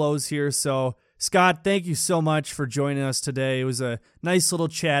to a close here. So, Scott, thank you so much for joining us today. It was a nice little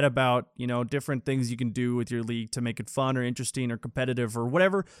chat about, different things you can do with your league to make it fun or interesting or competitive or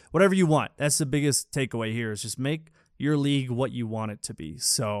whatever you want. That's the biggest takeaway here is just make your league what you want it to be.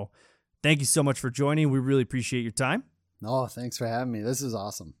 So, thank you so much for joining. We really appreciate your time. Oh, thanks for having me. This is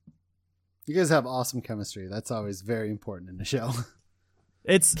awesome. You guys have awesome chemistry. That's always very important in the show.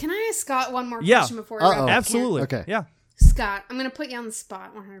 Can I ask Scott one more Yeah. question before we wrap up? Absolutely. Okay. Yeah. Scott, I'm going to put you on the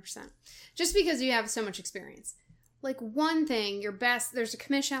spot 100%. Just because you have so much experience. Like, one thing, there's a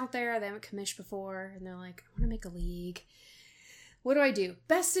commish out there, they haven't commished before, and they're like, I want to make a league. What do I do?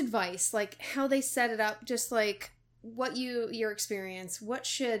 Best advice, like how they set it up, just like your experience. What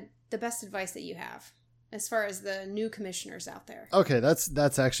should the best advice that you have as far as the new commissioners out there? Okay,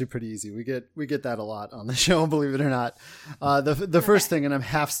 that's actually pretty easy. We get that a lot on the show, believe it or not. The first thing, and I'm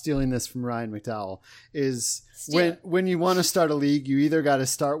half stealing this from Ryan McDowell, is when you want to start a league, you either got to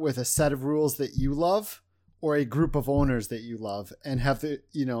start with a set of rules that you love or a group of owners that you love, and have the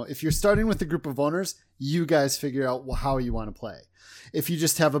if you're starting with a group of owners, you guys figure out how you want to play. If you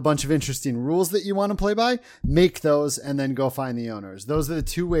just have a bunch of interesting rules that you want to play by, make those and then go find the owners. Those are the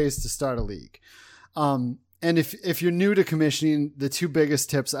two ways to start a league. And if you're new to commissioning, the two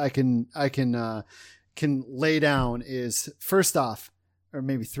biggest tips I can lay down is, first off, or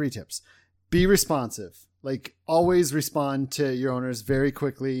maybe three tips: be responsive. Like, always respond to your owners very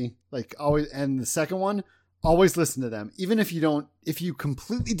quickly. Like, always. And the second one, always listen to them. Even if you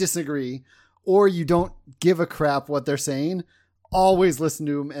completely disagree or you don't give a crap what they're saying, always listen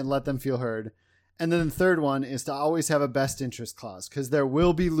to them and let them feel heard. And then the third one is to always have a best interest clause, because there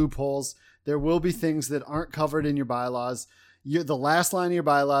will be loopholes. There will be things that aren't covered in your bylaws. The last line of your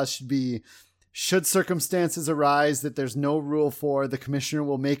bylaws should be, should circumstances arise that there's no rule for, the commissioner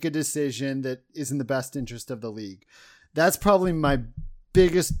will make a decision that is in the best interest of the league. That's probably my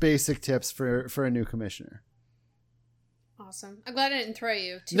biggest basic tips for a new commissioner. Awesome. I'm glad I didn't throw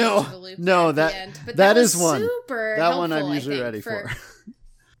you too No, much of a loop no, at that- the end. But that was is one. super That one helpful, I'm usually I think, ready for.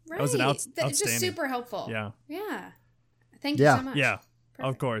 Right. was an It's just outstanding. super helpful. Yeah. Yeah. Thank you Yeah. so much. Yeah. Of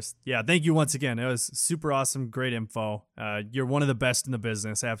Perfect. course. Yeah. Thank you once again. It was super awesome. Great info. You're one of the best in the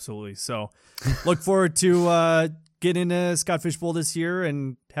business. Absolutely. So look forward to getting into Scott Fishbowl this year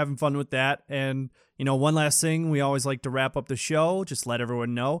and having fun with that. And, one last thing, we always like to wrap up the show. Just let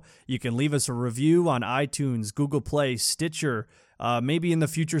everyone know you can leave us a review on iTunes, Google Play, Stitcher, maybe in the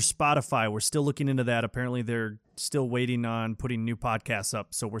future Spotify. We're still looking into that. Apparently they're still waiting on putting new podcasts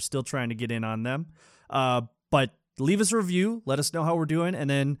up. So we're still trying to get in on them. But leave us a review. Let us know how we're doing. And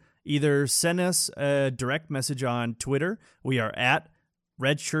then either send us a direct message on Twitter. We are at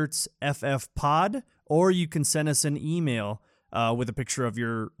RedShirtsFFPod. Or you can send us an email with a picture of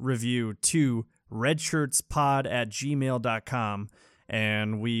your review to redshirtspod@gmail.com.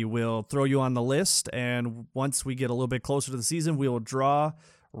 And we will throw you on the list. And once we get a little bit closer to the season, we will draw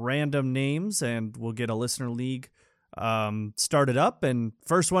random names and we'll get a listener league started up, and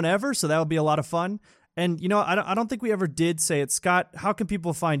first one ever. So that will be a lot of fun. And, I don't think we ever did say it. Scott, how can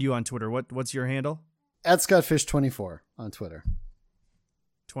people find you on Twitter? What's your handle? At ScottFish24 on Twitter.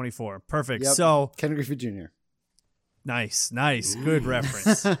 24. Perfect. Yep. So Ken Griffey Jr. nice. Good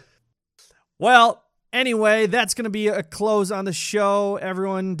reference. Well, anyway, that's going to be a close on the show.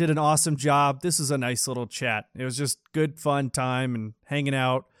 Everyone did an awesome job. This is a nice little chat. It was just good, fun time and hanging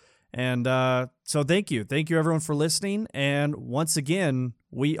out. And so thank you. Thank you, everyone, for listening. And once again,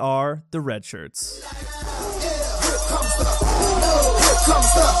 we are the Red Shirts. Here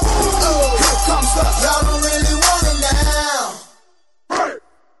comes the